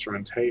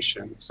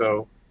instrumentation.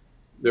 So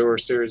there were a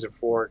series of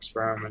 4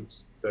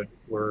 experiments that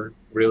were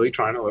really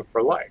trying to look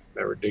for life.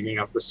 They were digging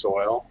up the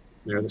soil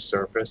near the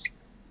surface,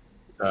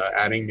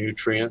 adding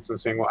nutrients and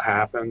seeing what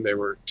happened. They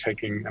were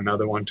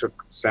another one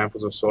took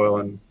samples of soil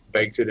and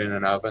baked it in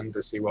an oven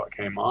to see what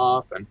came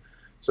off. And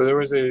so there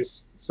was a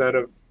set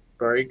of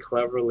very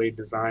cleverly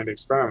designed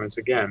experiments.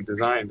 Again,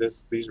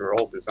 these were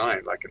all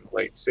designed like in the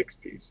late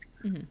 60s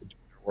to do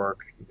their work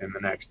in the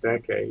next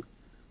decade.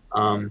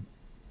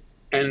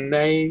 And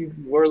they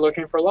were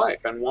looking for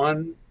life, and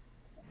one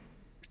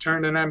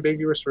turned an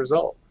ambiguous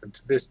result. And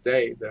to this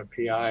day, the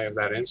PI of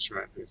that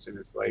instrument, who's in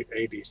his late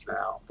 80s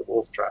now, the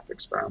Wolf Trap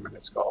experiment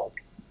is called,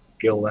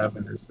 Gil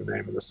Levin is the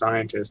name of the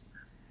scientist,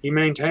 he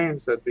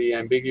maintains that the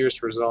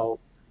ambiguous result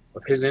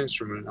of his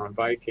instrument on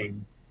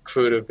Viking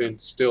could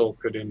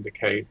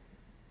indicate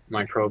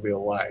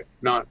microbial life,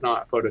 not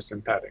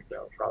photosynthetic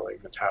though, probably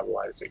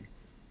metabolizing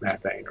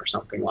methane or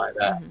something like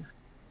that.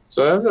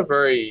 So that was a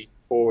very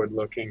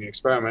forward-looking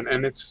experiment,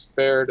 and it's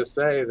fair to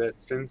say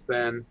that since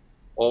then,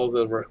 all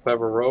the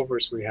clever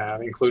rovers we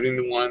have, including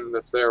the one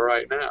that's there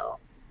right now,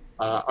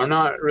 are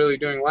not really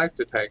doing life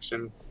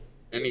detection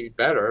any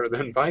better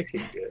than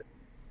Viking did.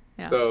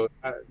 Yeah. So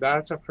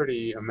that's a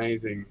pretty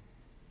amazing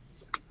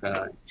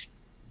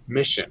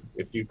mission,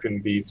 if you can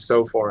be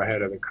so far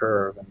ahead of the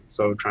curve and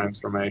so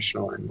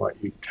transformational in what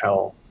you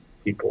tell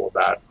people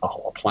about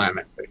a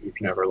planet that you've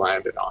never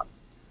landed on.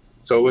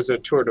 So it was a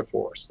tour de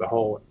force, the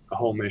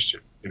whole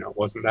mission. It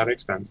wasn't that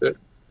expensive.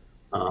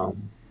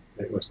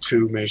 It was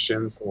 2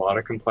 missions, a lot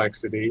of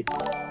complexity.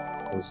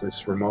 It was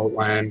this remote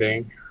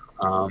landing,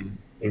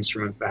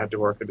 instruments that had to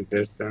work at a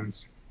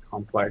distance,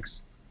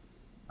 complex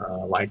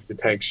life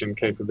detection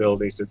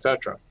capabilities,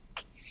 etc.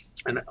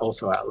 And it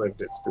also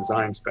outlived its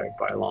design spec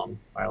by a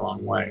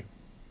long way.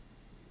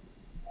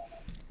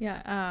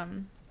 Yeah.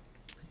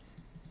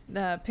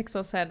 The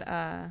Pixel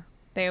said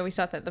they always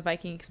thought that the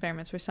Viking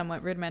experiments were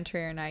somewhat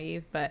rudimentary or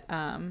naive, but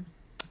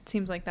it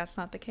seems like that's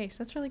not the case.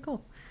 That's really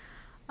cool.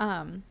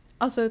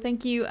 Also,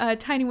 thank you,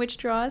 Tiny Witch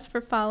Draws,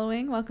 for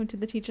following. Welcome to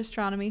the Teach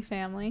Astronomy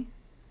family.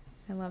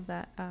 I love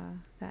that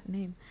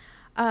name.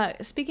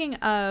 Speaking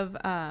of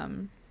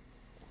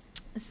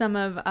some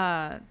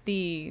of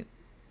the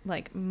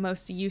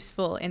most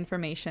useful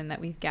information that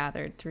we've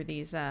gathered through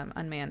these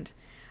unmanned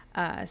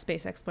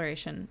space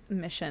exploration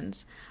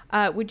missions,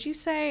 would you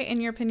say, in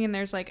your opinion,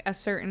 there's a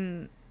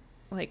certain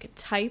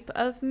type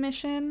of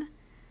mission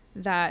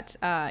that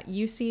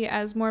you see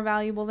as more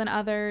valuable than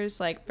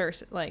others,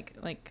 versus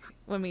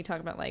when we talk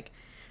about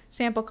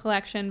sample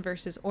collection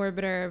versus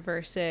orbiter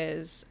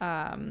versus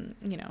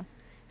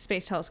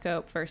space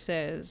telescope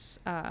versus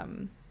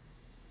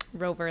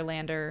rover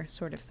lander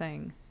sort of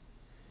thing?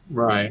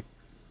 Right.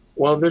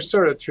 Well, there's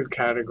sort of 2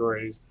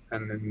 categories,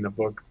 and in the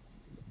book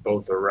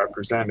both are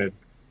represented,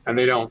 and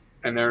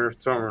they're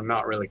sort of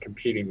not really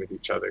competing with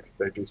each other because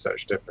they do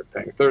such different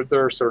things.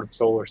 They're sort of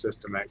solar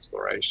system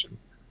exploration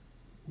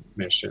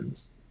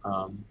missions,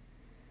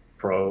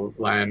 probe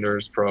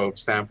landers,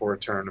 probes, sample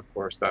return. Of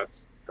course,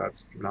 that's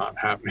not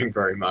happening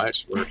very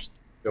much. We're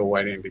still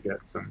waiting to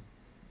get some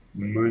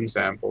moon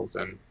samples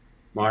and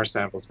Mars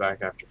samples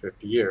back after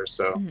 50 years.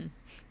 So,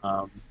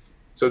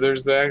 so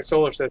there's the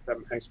solar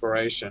system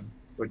exploration,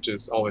 which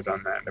is always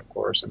unmanned, of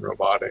course, and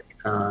robotic.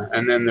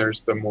 And then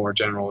there's the more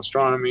general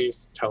astronomy,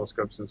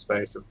 telescopes in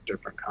space of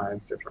different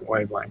kinds, different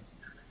wavelengths.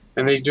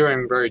 And they're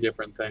doing very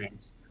different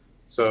things.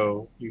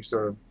 So you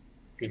sort of,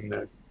 in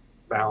the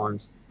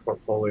balanced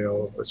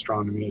portfolio of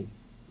astronomy,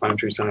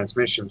 planetary science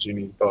missions, you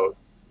need both.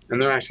 And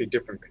there are actually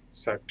different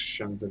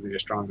sections of the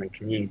astronomy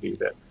community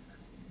that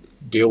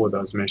deal with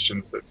those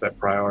missions, that set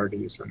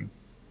priorities. And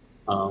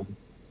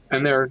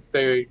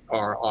they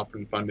are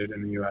often funded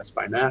in the U.S.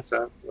 by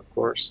NASA, of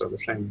course, so the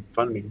same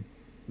funding,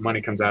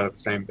 money comes out of the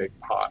same big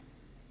pot.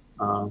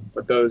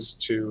 But those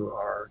 2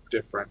 are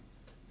different.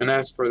 And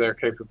as for their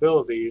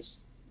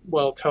capabilities,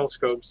 well,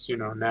 telescopes,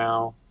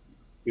 now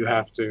you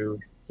have to,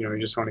 you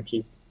just want to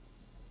keep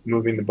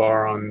moving the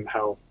bar on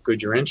how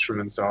good your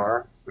instruments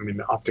are. I mean,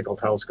 the optical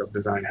telescope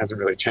design hasn't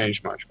really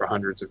changed much for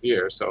hundreds of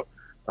years, so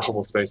the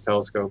Hubble Space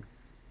Telescope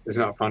is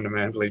not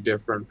fundamentally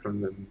different from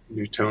the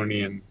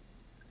Newtonian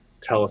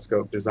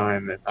telescope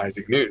design that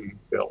Isaac Newton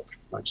built,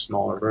 much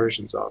smaller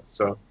versions of.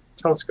 So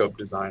telescope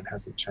design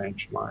hasn't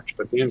changed much,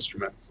 but the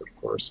instruments, of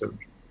course, have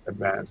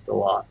advanced a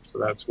lot. So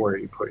that's where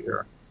you put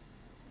your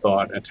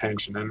thought,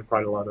 attention, and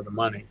quite a lot of the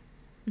money.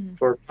 Mm-hmm.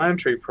 For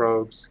planetary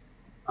probes,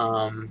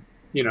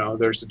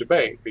 there's a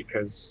debate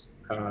because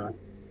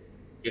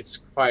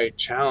it's quite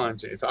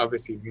challenging. It's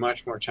obviously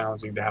much more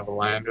challenging to have a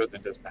lander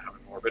than just to have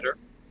an orbiter.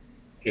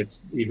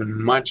 It's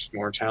even much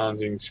more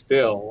challenging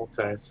still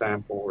to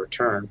sample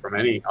return from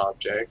any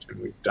object,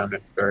 and we've done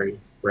it very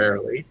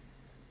rarely.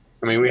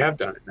 I mean, we have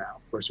done it now.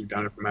 Of course, we've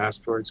done it from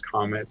asteroids,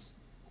 comets,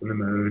 from the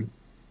moon,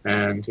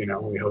 and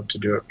we hope to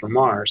do it from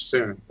Mars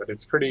soon. But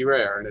it's pretty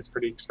rare, and it's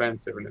pretty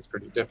expensive, and it's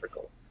pretty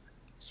difficult.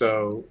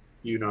 So,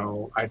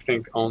 I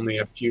think only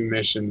a few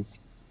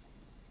missions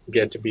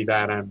get to be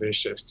that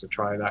ambitious to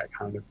try that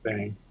kind of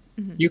thing.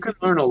 Mm-hmm. You can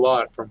learn a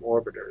lot from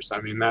orbiters. I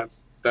mean,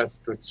 that's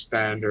the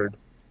standard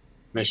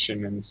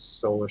mission in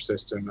solar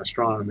system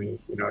astronomy.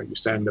 You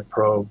send a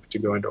probe to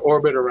go into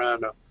orbit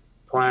around a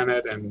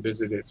planet and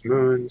visit its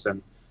moons,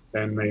 and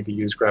then maybe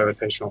use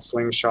gravitational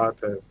slingshot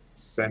to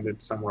send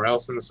it somewhere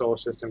else in the solar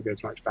system, get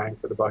as much bang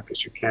for the buck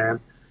as you can.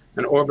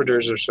 And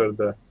orbiters are sort of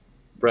the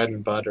bread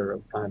and butter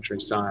of planetary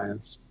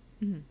science.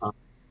 Mm-hmm.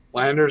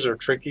 Landers are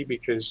tricky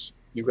because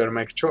you've got to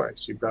make a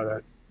choice. You've got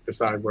to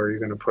decide where you're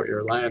going to put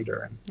your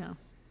lander.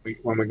 And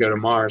when we go to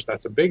Mars,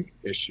 that's a big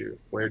issue.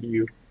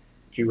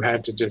 If you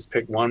had to just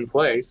pick one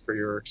place for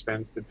your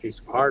expensive piece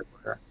of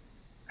hardware,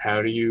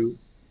 how do you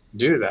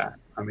do that?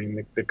 I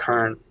mean, the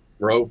current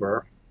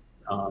rover,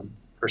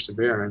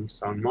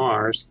 Perseverance on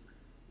Mars,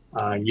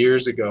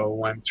 years ago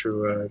went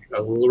through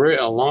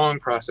a long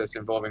process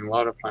involving a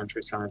lot of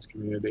planetary science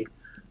community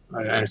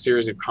and a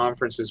series of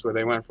conferences where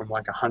they went from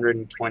like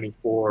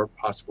 124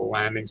 possible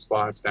landing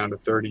spots down to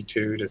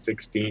 32 to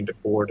 16 to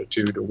 4 to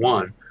 2 to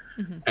 1.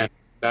 Mm-hmm. And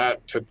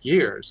that took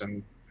years,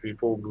 and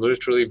people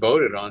literally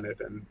voted on it,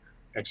 and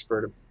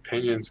expert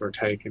opinions were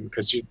taken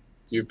because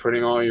you're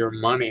putting all your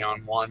money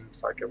on one.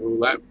 It's like a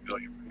roulette wheel.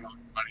 You're putting all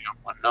your money on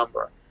one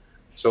number.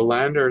 So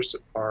landers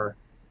are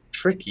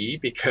tricky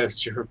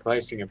because you're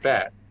replacing a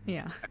bet.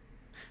 Yeah.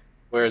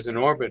 Whereas an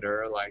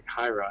orbiter like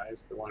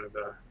HiRISE, one of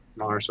the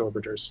Mars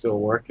orbiters still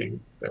working,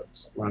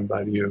 that's run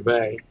by the U of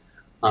A,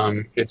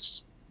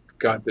 it's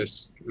got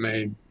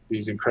made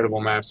these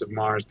incredible maps of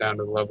Mars down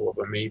to the level of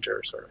a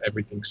meter, sort of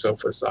everything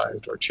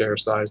sofa-sized or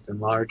chair-sized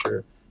and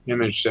larger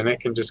imaged, and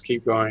it can just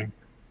keep going,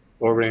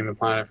 orbiting the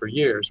planet for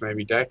years,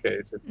 maybe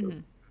decades if the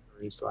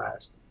batteries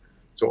last.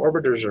 So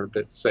orbiters are a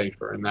bit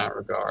safer in that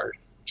regard,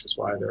 which is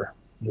why they're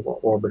more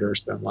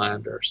orbiters than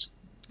landers.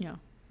 Yeah,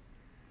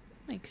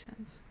 makes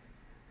sense.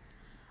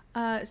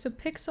 So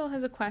Pixel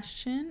has a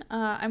question.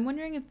 I'm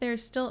wondering if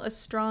there's still a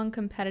strong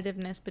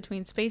competitiveness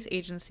between space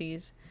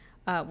agencies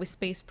with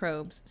space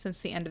probes since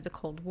the end of the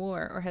Cold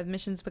War, or have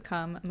missions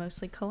become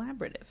mostly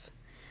collaborative?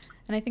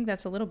 And I think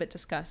that's a little bit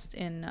discussed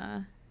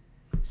in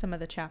some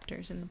of the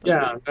chapters in the book.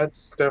 Yeah,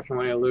 that's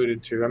definitely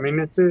alluded to. I mean,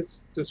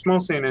 it's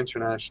mostly an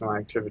international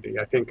activity.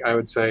 I think I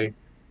would say,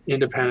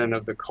 independent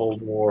of the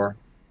Cold War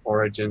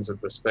origins of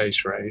the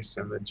space race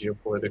and the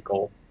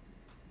geopolitical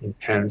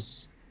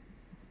intense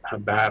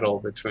battle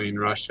between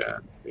Russia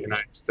and the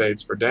United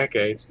States for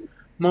decades,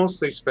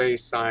 mostly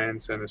space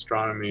science and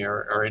astronomy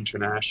are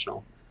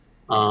international.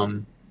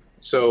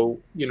 So,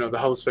 the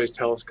Hubble Space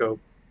Telescope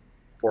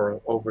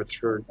for over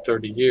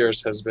 30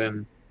 years has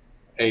been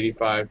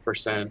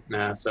 85%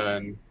 NASA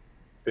and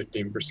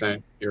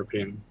 15%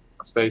 European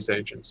Space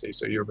Agency.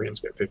 So Europeans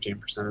get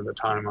 15% of the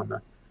time on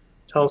the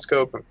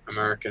telescope,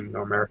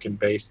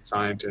 American-based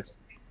scientists,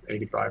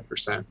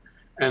 85%.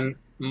 And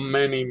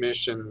many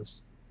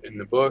missions in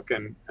the book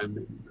and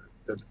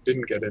that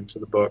didn't get into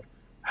the book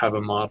have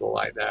a model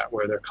like that,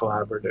 where they're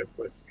collaborative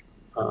with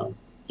the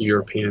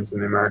Europeans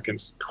and the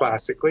Americans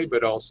classically,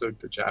 but also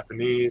the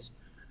Japanese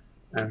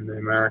and the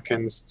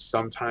Americans,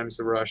 sometimes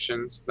the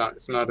Russians.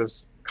 It's not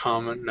as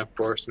common, of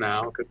course,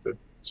 now because the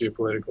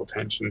geopolitical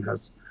tension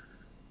has,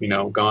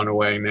 gone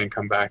away and then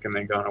come back and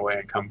then gone away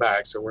and come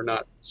back. So we're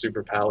not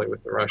super pally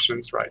with the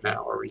Russians right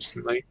now or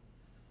recently.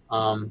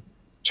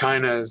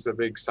 China is a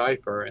big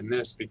cipher in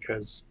this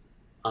because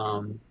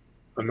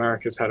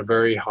America's had a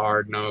very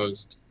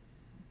hard-nosed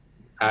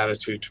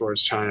attitude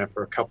towards China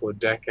for a couple of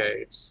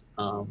decades,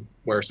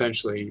 where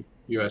essentially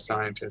U.S.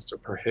 scientists are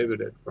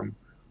prohibited from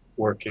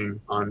working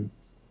on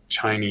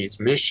Chinese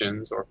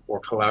missions or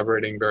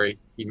collaborating very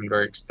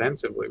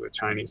extensively with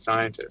Chinese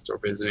scientists or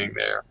visiting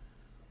there.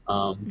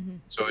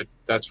 So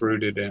that's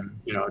rooted in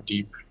a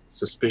deep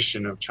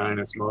suspicion of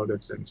China's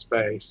motives in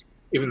space,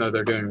 even though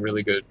they're doing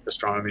really good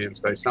astronomy and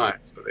space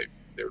science. So it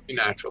would be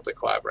natural to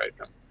collaborate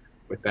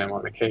with them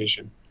on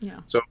occasion. Yeah.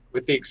 So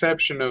with the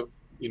exception of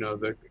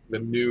the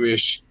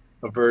newish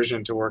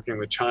aversion to working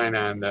with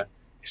China and the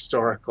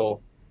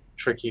historical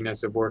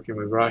trickiness of working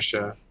with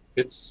Russia,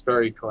 it's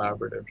very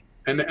collaborative.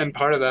 And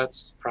part of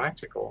that's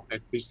practical.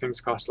 These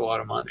things cost a lot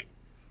of money.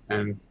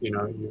 And,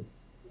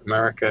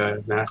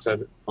 America,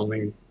 NASA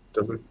only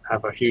doesn't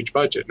have a huge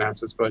budget.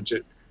 NASA's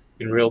budget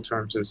in real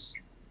terms is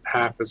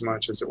half as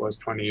much as it was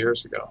 20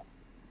 years ago.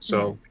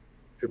 So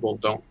people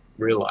don't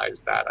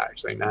realize that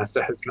actually.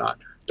 NASA has not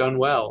done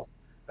well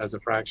as a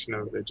fraction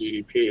of the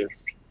GDP.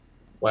 It's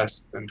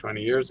less than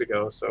 20 years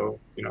ago, so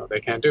they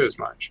can't do as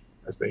much.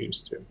 as they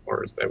used to,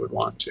 or as they would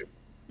want to.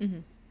 Mm-hmm.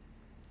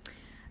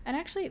 And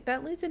actually,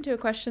 that leads into a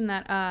question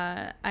that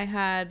I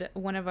had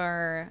one of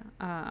our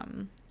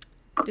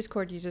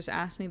Discord users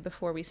ask me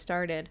before we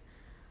started.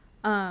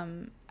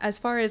 As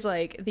far as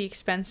like the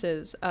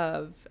expenses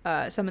of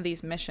some of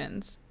these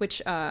missions,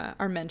 which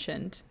are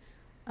mentioned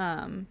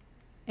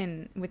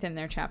within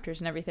their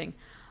chapters and everything,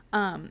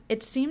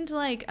 it seemed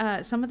like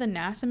some of the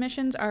NASA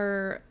missions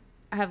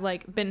have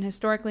like been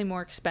historically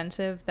more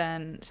expensive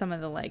than some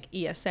of the like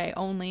ESA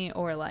only,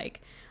 or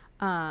like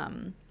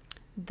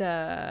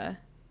the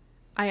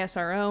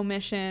ISRO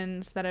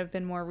missions that have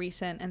been more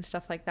recent and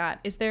stuff like that.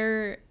 Is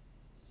there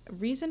a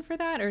reason for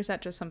that, or is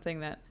that just something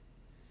that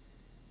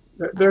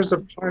There's a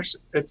part,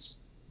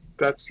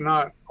 that's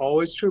not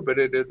always true, but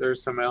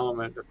there's some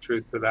element of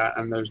truth to that.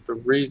 And there's the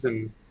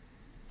reason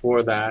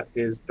for that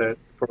is that,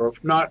 for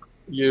not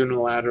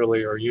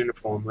unilaterally or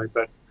uniformly,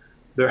 but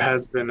there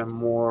has been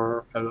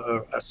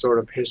a sort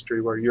of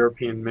history where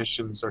European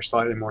missions are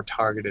slightly more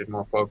targeted,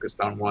 more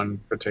focused on one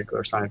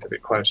particular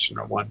scientific question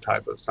or one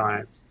type of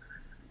science.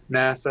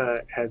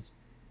 NASA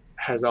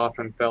has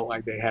often felt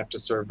like they have to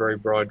serve very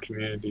broad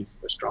communities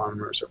of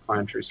astronomers or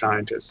planetary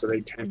scientists, so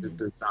they tend to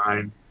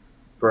design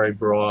very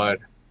broad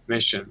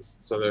missions.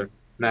 So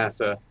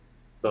NASA,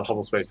 the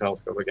Hubble Space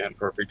Telescope, again,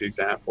 perfect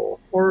example,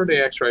 or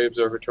the X-ray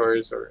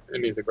observatories or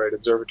any of the great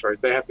observatories,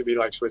 they have to be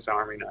like Swiss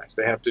Army knives.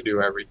 They have to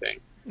do everything.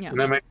 Yeah. And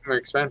that makes them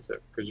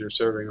expensive because you're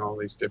serving all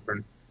these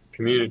different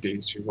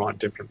communities who want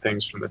different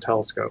things from the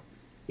telescope.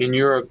 In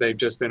Europe, they've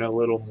just been a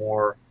little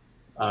more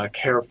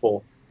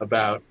careful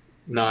about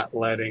not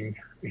letting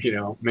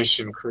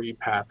mission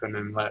creep happen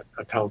and let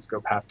a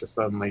telescope have to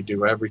suddenly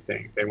do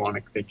everything.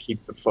 They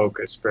keep the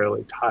focus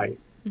fairly tight.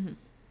 Mm-hmm.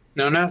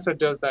 Now NASA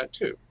does that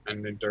too,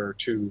 and there are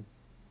two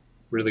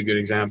really good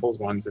examples.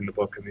 One's in the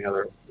book, and the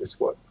other is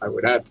what I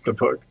would add to the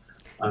book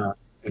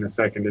in a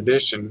second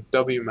edition.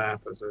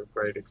 WMAP is a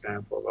great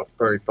example of a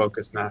very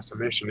focused NASA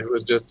mission. It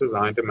was just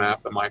designed to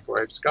map the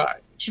microwave sky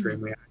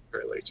extremely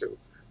accurately to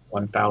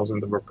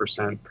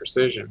 0.1%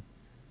 precision,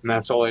 and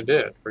that's all it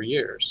did for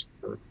years,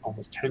 for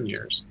almost 10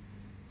 years.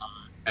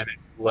 And it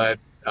led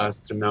us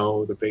to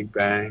know the Big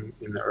Bang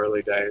in the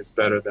early days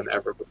better than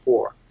ever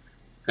before.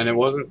 And it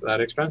wasn't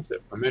that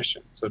expensive a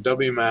mission. So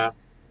WMAP,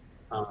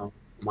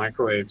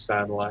 microwave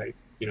satellite,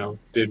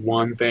 did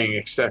one thing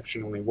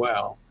exceptionally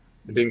well.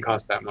 It didn't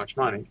cost that much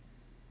money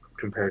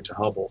compared to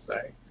Hubble,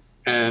 say.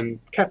 And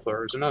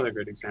Kepler is another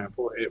good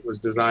example. It was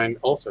designed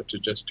also to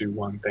just do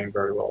one thing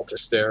very well, to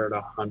stare at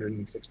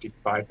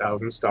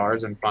 165,000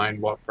 stars and find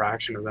what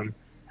fraction of them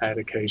had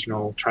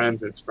occasional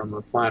transits from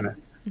a planet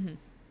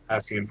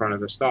passing in front of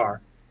the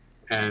star.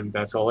 And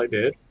that's all it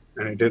did.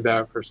 And it did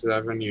that for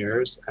 7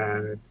 years,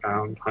 and it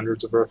found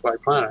hundreds of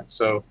Earth-like planets.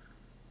 So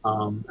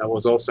it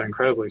was also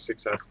incredibly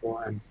successful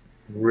and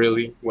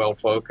really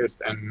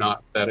well-focused and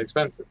not that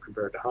expensive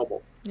compared to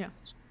Hubble. Yeah.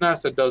 So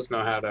NASA does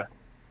know how to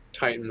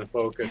tighten the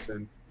focus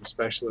in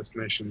specialist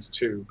missions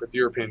too, but the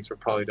Europeans have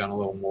probably done a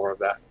little more of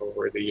that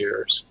over the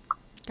years.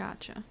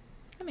 Gotcha.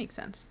 That makes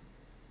sense.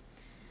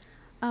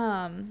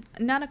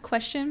 Not a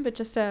question, but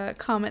just a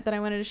comment that I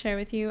wanted to share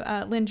with you.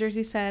 Lynn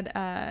Jersey said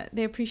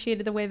they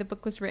appreciated the way the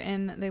book was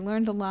written. They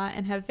learned a lot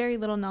and have very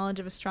little knowledge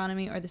of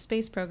astronomy or the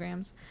space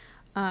programs.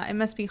 It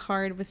must be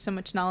hard with so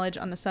much knowledge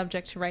on the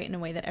subject to write in a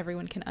way that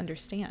everyone can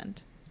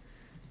understand.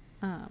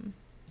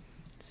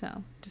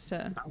 So just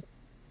a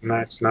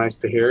nice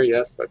to hear.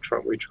 Yes,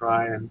 we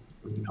try, and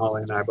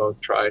Holly and I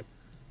both tried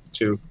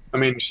to. I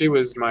mean, she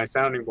was my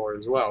sounding board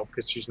as well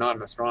because she's not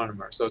an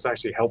astronomer, so it's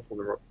actually helpful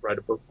to write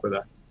a book with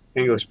a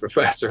English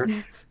professor.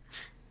 I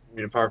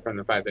mean, apart from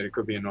the fact that it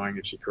could be annoying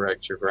if she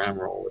corrects your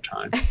grammar all the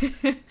time.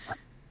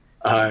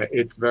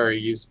 It's very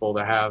useful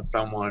to have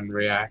someone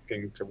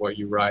reacting to what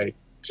you write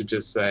to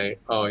just say,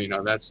 oh,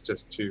 that's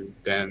just too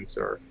dense,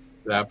 or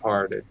that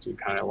part, you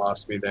kind of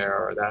lost me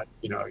there, or that,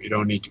 you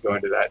don't need to go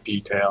into that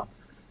detail.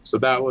 So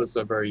that was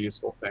a very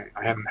useful thing.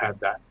 I haven't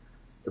had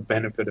the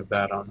benefit of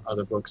that on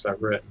other books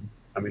I've written.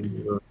 I mean,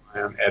 you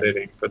rely on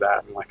editing for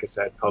that. And like I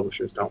said,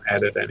 publishers don't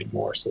edit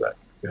anymore, so that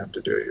you have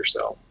to do it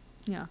yourself.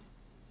 Yeah.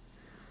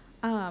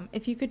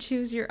 If you could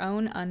choose your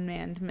own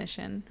unmanned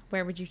mission,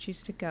 where would you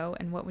choose to go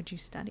and what would you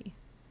study?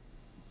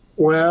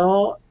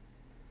 Well,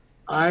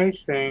 I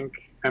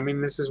think,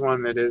 this is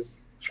one that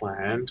is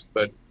planned,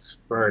 but it's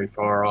very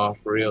far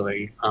off,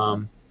 really.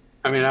 I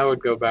would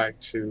go back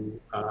to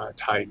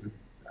Titan,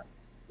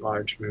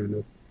 large moon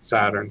of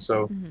Saturn.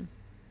 So,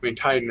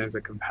 Titan is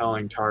a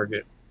compelling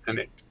target, and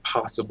it's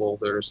possible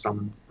there's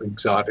some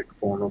exotic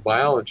form of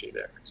biology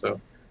there.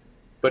 So,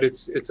 but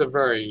it's a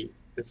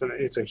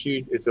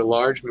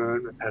large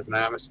moon that has an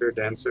atmosphere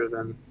denser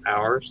than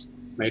ours,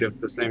 made of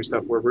the same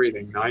stuff we're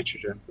breathing,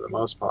 nitrogen for the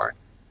most part.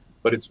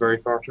 But it's very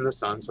far from the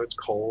sun, so it's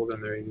cold,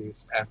 and there are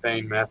these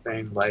ethane,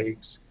 methane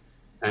lakes.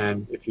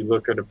 And if you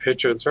look at a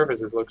picture of the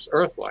surface, it looks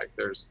Earth-like.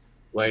 There's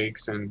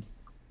lakes and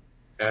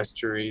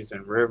estuaries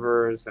and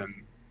rivers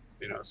and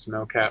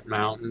snow-capped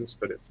mountains,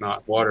 but it's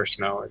not water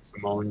snow, it's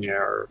ammonia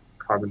or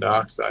carbon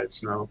dioxide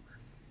snow.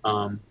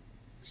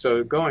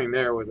 so going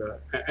there with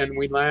and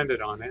we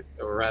landed on it,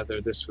 or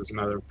rather, this was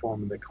another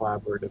form of the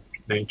collaborative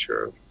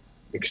nature of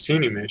the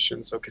Cassini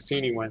mission. So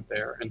Cassini went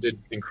there and did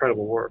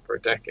incredible work for a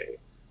decade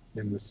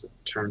in the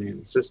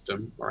Saturnian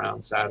system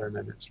around Saturn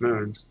and its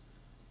moons.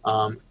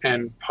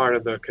 And part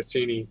of the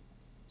Cassini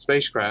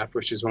spacecraft,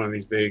 which is one of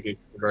these big,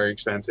 very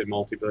expensive,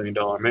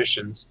 multi-billion-dollar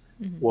missions,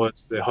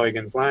 was the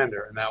Huygens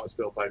lander, and that was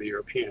built by the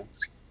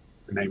Europeans,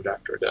 named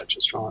after a Dutch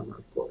astronomer,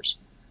 of course.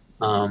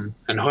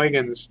 And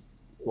Huygens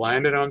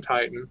landed on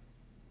Titan,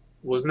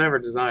 was never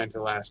designed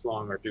to last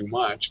long or do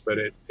much, but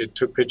it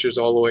took pictures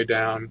all the way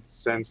down,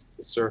 sensed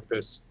the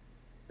surface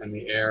and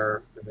the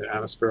air and the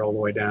atmosphere all the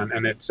way down,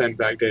 and it sent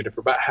back data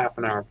for about half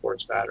an hour before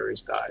its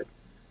batteries died.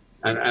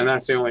 And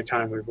that's the only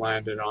time we've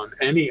landed on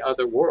any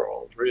other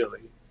world,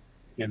 really,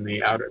 in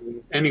the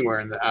anywhere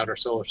in the outer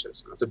solar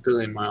system. It's 1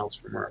 billion miles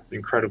from Earth.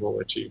 Incredible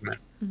achievement.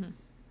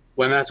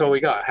 When that's all we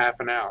got, half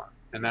an hour.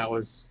 And that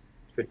was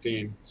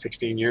 15,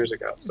 16 years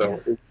ago.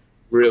 So we'd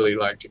really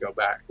like to go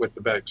back with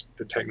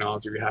the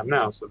technology we have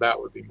now. So that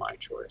would be my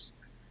choice.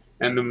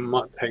 And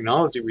the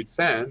technology we'd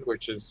send,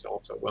 which is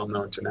also well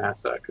known to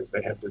NASA because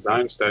they have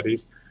design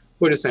studies,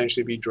 would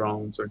essentially be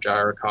drones or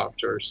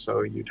gyrocopters.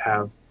 So you'd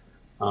have,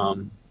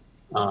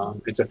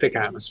 it's a thick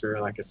atmosphere,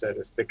 like I said,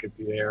 as thick as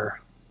the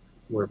air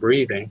we're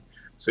breathing.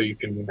 So you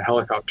can, the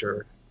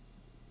helicopter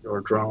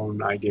or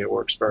drone idea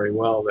works very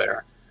well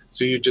there.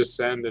 So you just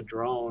send a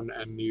drone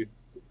and you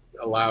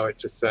allow it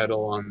to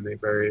settle on the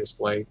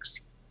various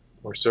lakes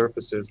or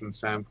surfaces and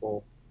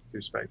sample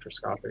through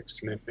spectroscopic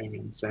sniffing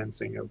and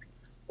sensing of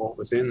what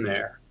was in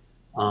there.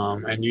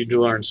 And you'd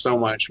learn so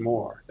much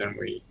more than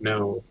we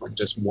know from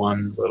just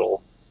one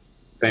little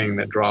thing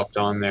that dropped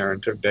on there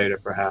and took data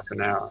for half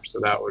an hour. So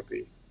that would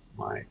be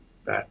my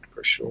bet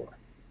for sure.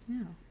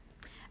 Yeah.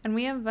 And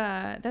we have,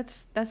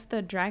 that's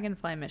the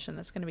Dragonfly mission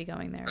that's going to be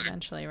going there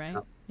eventually, right?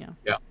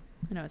 Yeah.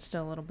 I know it's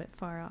still a little bit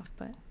far off,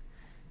 but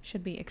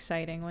should be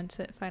exciting once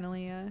it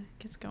finally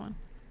gets going.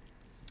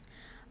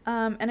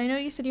 And I know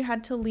you said you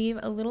had to leave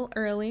a little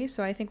early,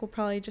 so I think we'll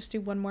probably just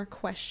do one more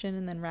question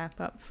and then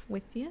wrap up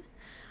with you.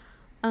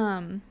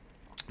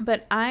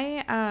 But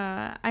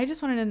I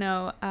just wanted to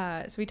know,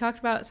 so we talked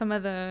about some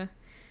of the,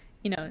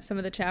 some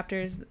of the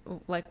chapters,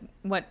 like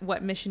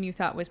what mission you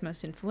thought was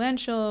most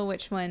influential,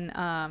 which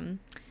one,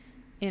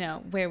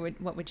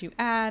 what would you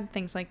add,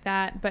 things like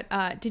that.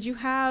 But did you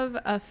have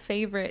a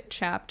favorite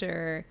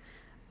chapter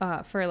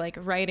for like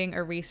writing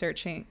or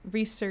researching,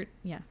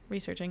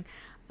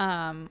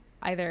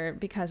 either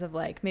because of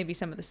like maybe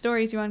some of the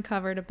stories you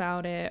uncovered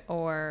about it,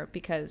 or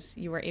because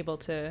you were able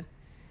to,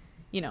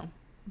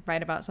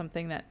 write about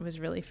something that was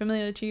really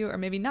familiar to you or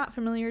maybe not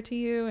familiar to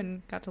you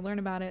and got to learn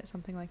about it,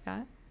 something like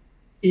that?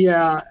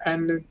 Yeah,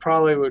 and it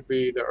probably would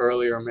be the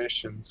earlier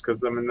missions,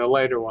 because I mean the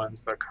later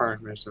ones, the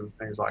current missions,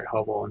 things like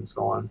Hubble and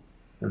so on,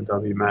 and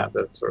WMAP,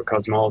 that sort of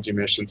cosmology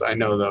missions, I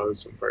know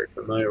those, I'm very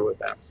familiar with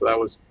them, so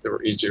they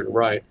were easier to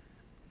write.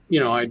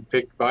 I'd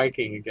pick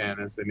Viking again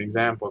as an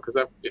example, because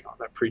that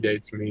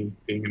predates me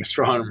being an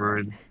astronomer,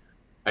 and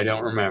I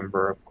don't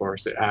remember, of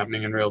course, it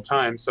happening in real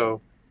time. So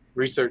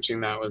researching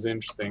that was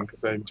interesting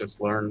because I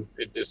just learned,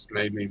 it just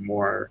made me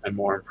more and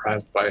more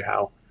impressed by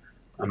how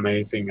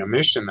amazing a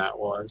mission that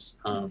was.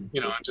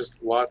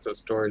 Just lots of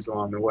stories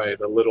along the way.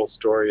 The little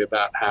story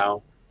about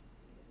how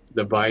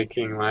the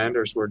Viking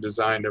landers were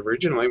designed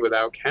originally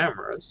without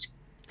cameras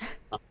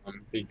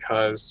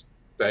because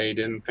they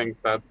didn't think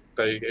that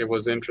it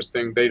was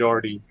interesting. They'd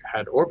already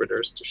had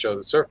orbiters to show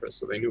the surface,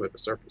 so they knew what the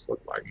surface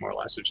looked like, more or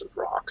less, which is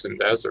rocks and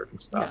desert and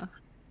stuff. Yeah.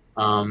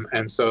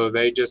 And so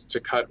they just, to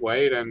cut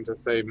weight and to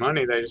save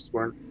money, they just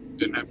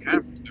didn't have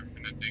cameras. They were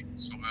going to dig the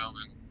soil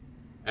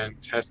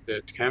and test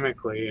it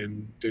chemically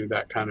and do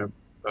that kind of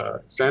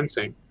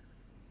sensing.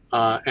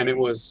 And it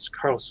was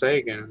Carl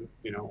Sagan,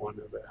 one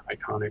of the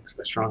iconic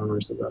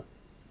astronomers of the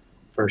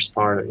first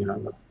part of,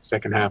 the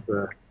second half of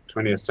the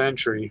 20th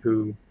century,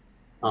 who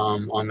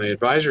on the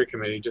advisory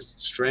committee just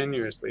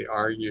strenuously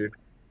argued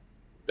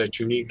that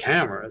you need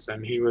cameras.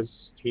 And he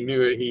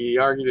knew it. He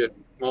argued it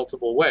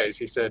multiple ways.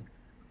 He said,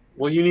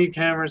 well, you need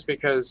cameras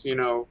because,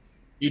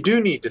 you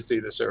do need to see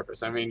the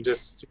surface. I mean,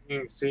 just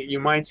you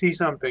might see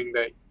something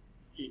that,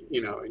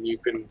 and you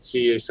can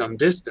see some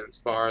distance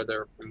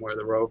farther from where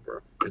the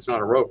rover, it's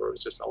not a rover, it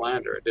was just a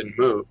lander, it didn't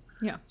move.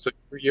 Yeah. So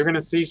you're going to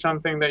see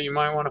something that you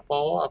might want to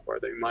follow up or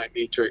that you might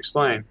need to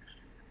explain.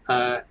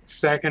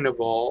 Second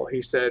of all,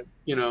 he said,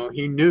 he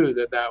knew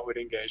that would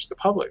engage the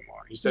public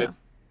more. He said,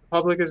 the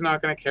public is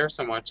not going to care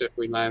so much if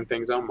we land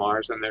things on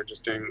Mars and they're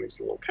just doing these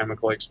little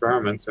chemical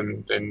experiments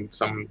and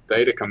some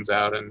data comes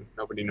out and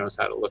nobody knows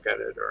how to look at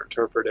it or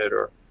interpret it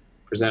or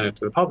present it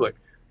to the public.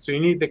 So you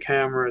need the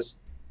cameras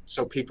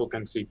so people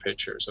can see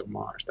pictures of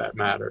Mars. That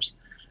matters.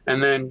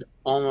 And then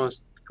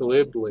almost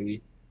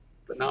glibly,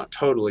 but not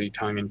totally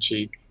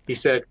tongue-in-cheek, he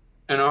said,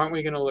 and aren't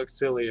we going to look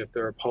silly if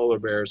there are polar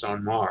bears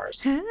on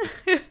Mars?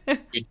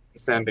 We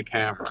send a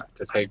camera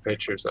to take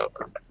pictures of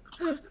them.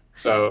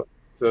 So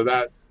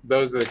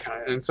those are the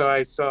kind. And so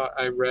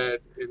I read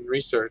in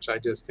research, I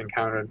just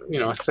encountered,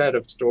 a set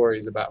of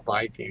stories about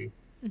Viking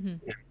Mm-hmm.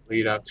 and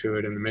lead up to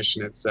it and the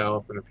mission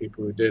itself and the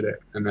people who did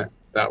it. And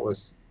that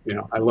was,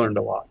 I learned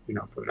a lot,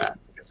 from that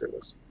because it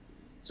was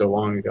so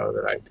long ago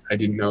that I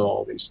didn't know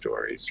all these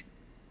stories.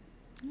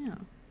 Yeah.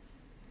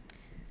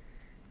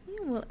 Yeah,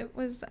 well, it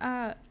was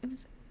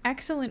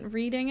excellent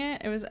reading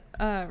it. It was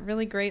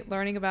really great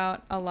learning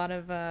about a lot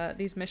of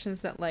these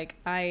missions that, like,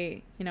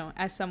 I,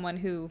 as someone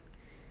who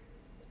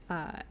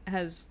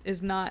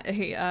is not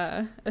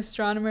a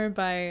astronomer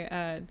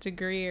by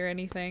degree or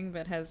anything,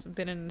 but has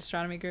been in an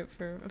astronomy group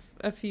for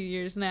a few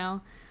years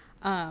now,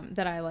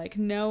 that I like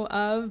know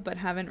of, but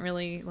haven't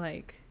really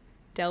like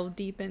delved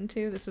deep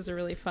into. This was a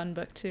really fun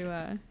book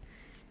to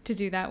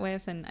do that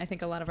with, and I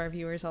think a lot of our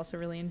viewers also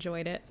really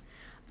enjoyed it.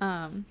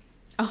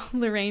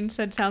 Lorraine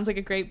said sounds like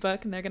a great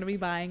book, and they're going to be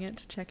buying it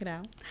to check it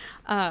out.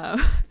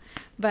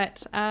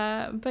 But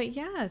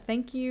yeah,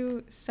 thank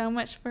you so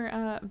much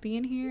for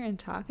being here and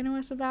talking to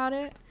us about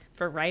it,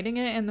 for writing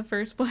it in the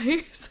first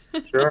place.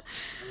 Sure.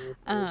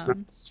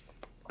 It's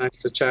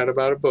nice to chat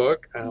about a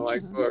book. I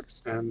like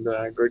books, and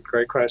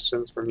great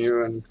questions from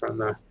you and from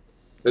the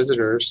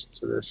visitors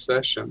to this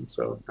session.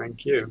 So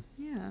thank you.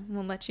 Yeah,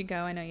 we'll let you go.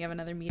 I know you have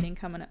another meeting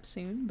coming up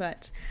soon,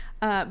 but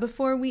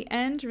before we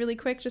end, really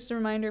quick, just a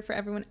reminder for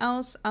everyone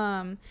else.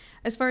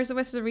 As far as the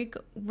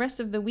rest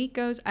of the week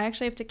goes, I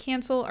actually have to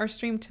cancel our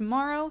stream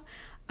tomorrow.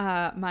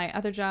 My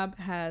other job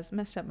has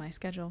messed up my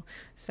schedule,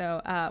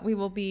 so we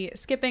will be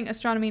skipping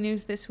astronomy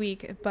news this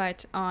week,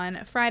 but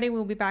on Friday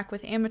we'll be back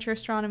with amateur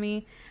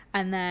astronomy,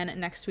 and then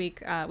next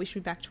week we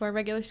should be back to our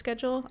regular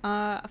schedule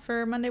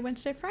for Monday,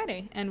 Wednesday,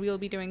 Friday, and we will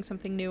be doing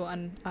something new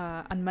on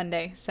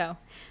Monday, so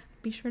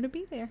be sure to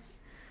be there.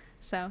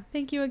 So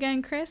thank you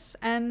again, Chris,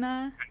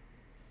 and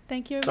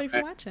thank you everybody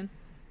for watching.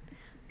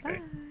 Okay.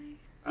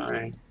 Bye.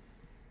 Bye.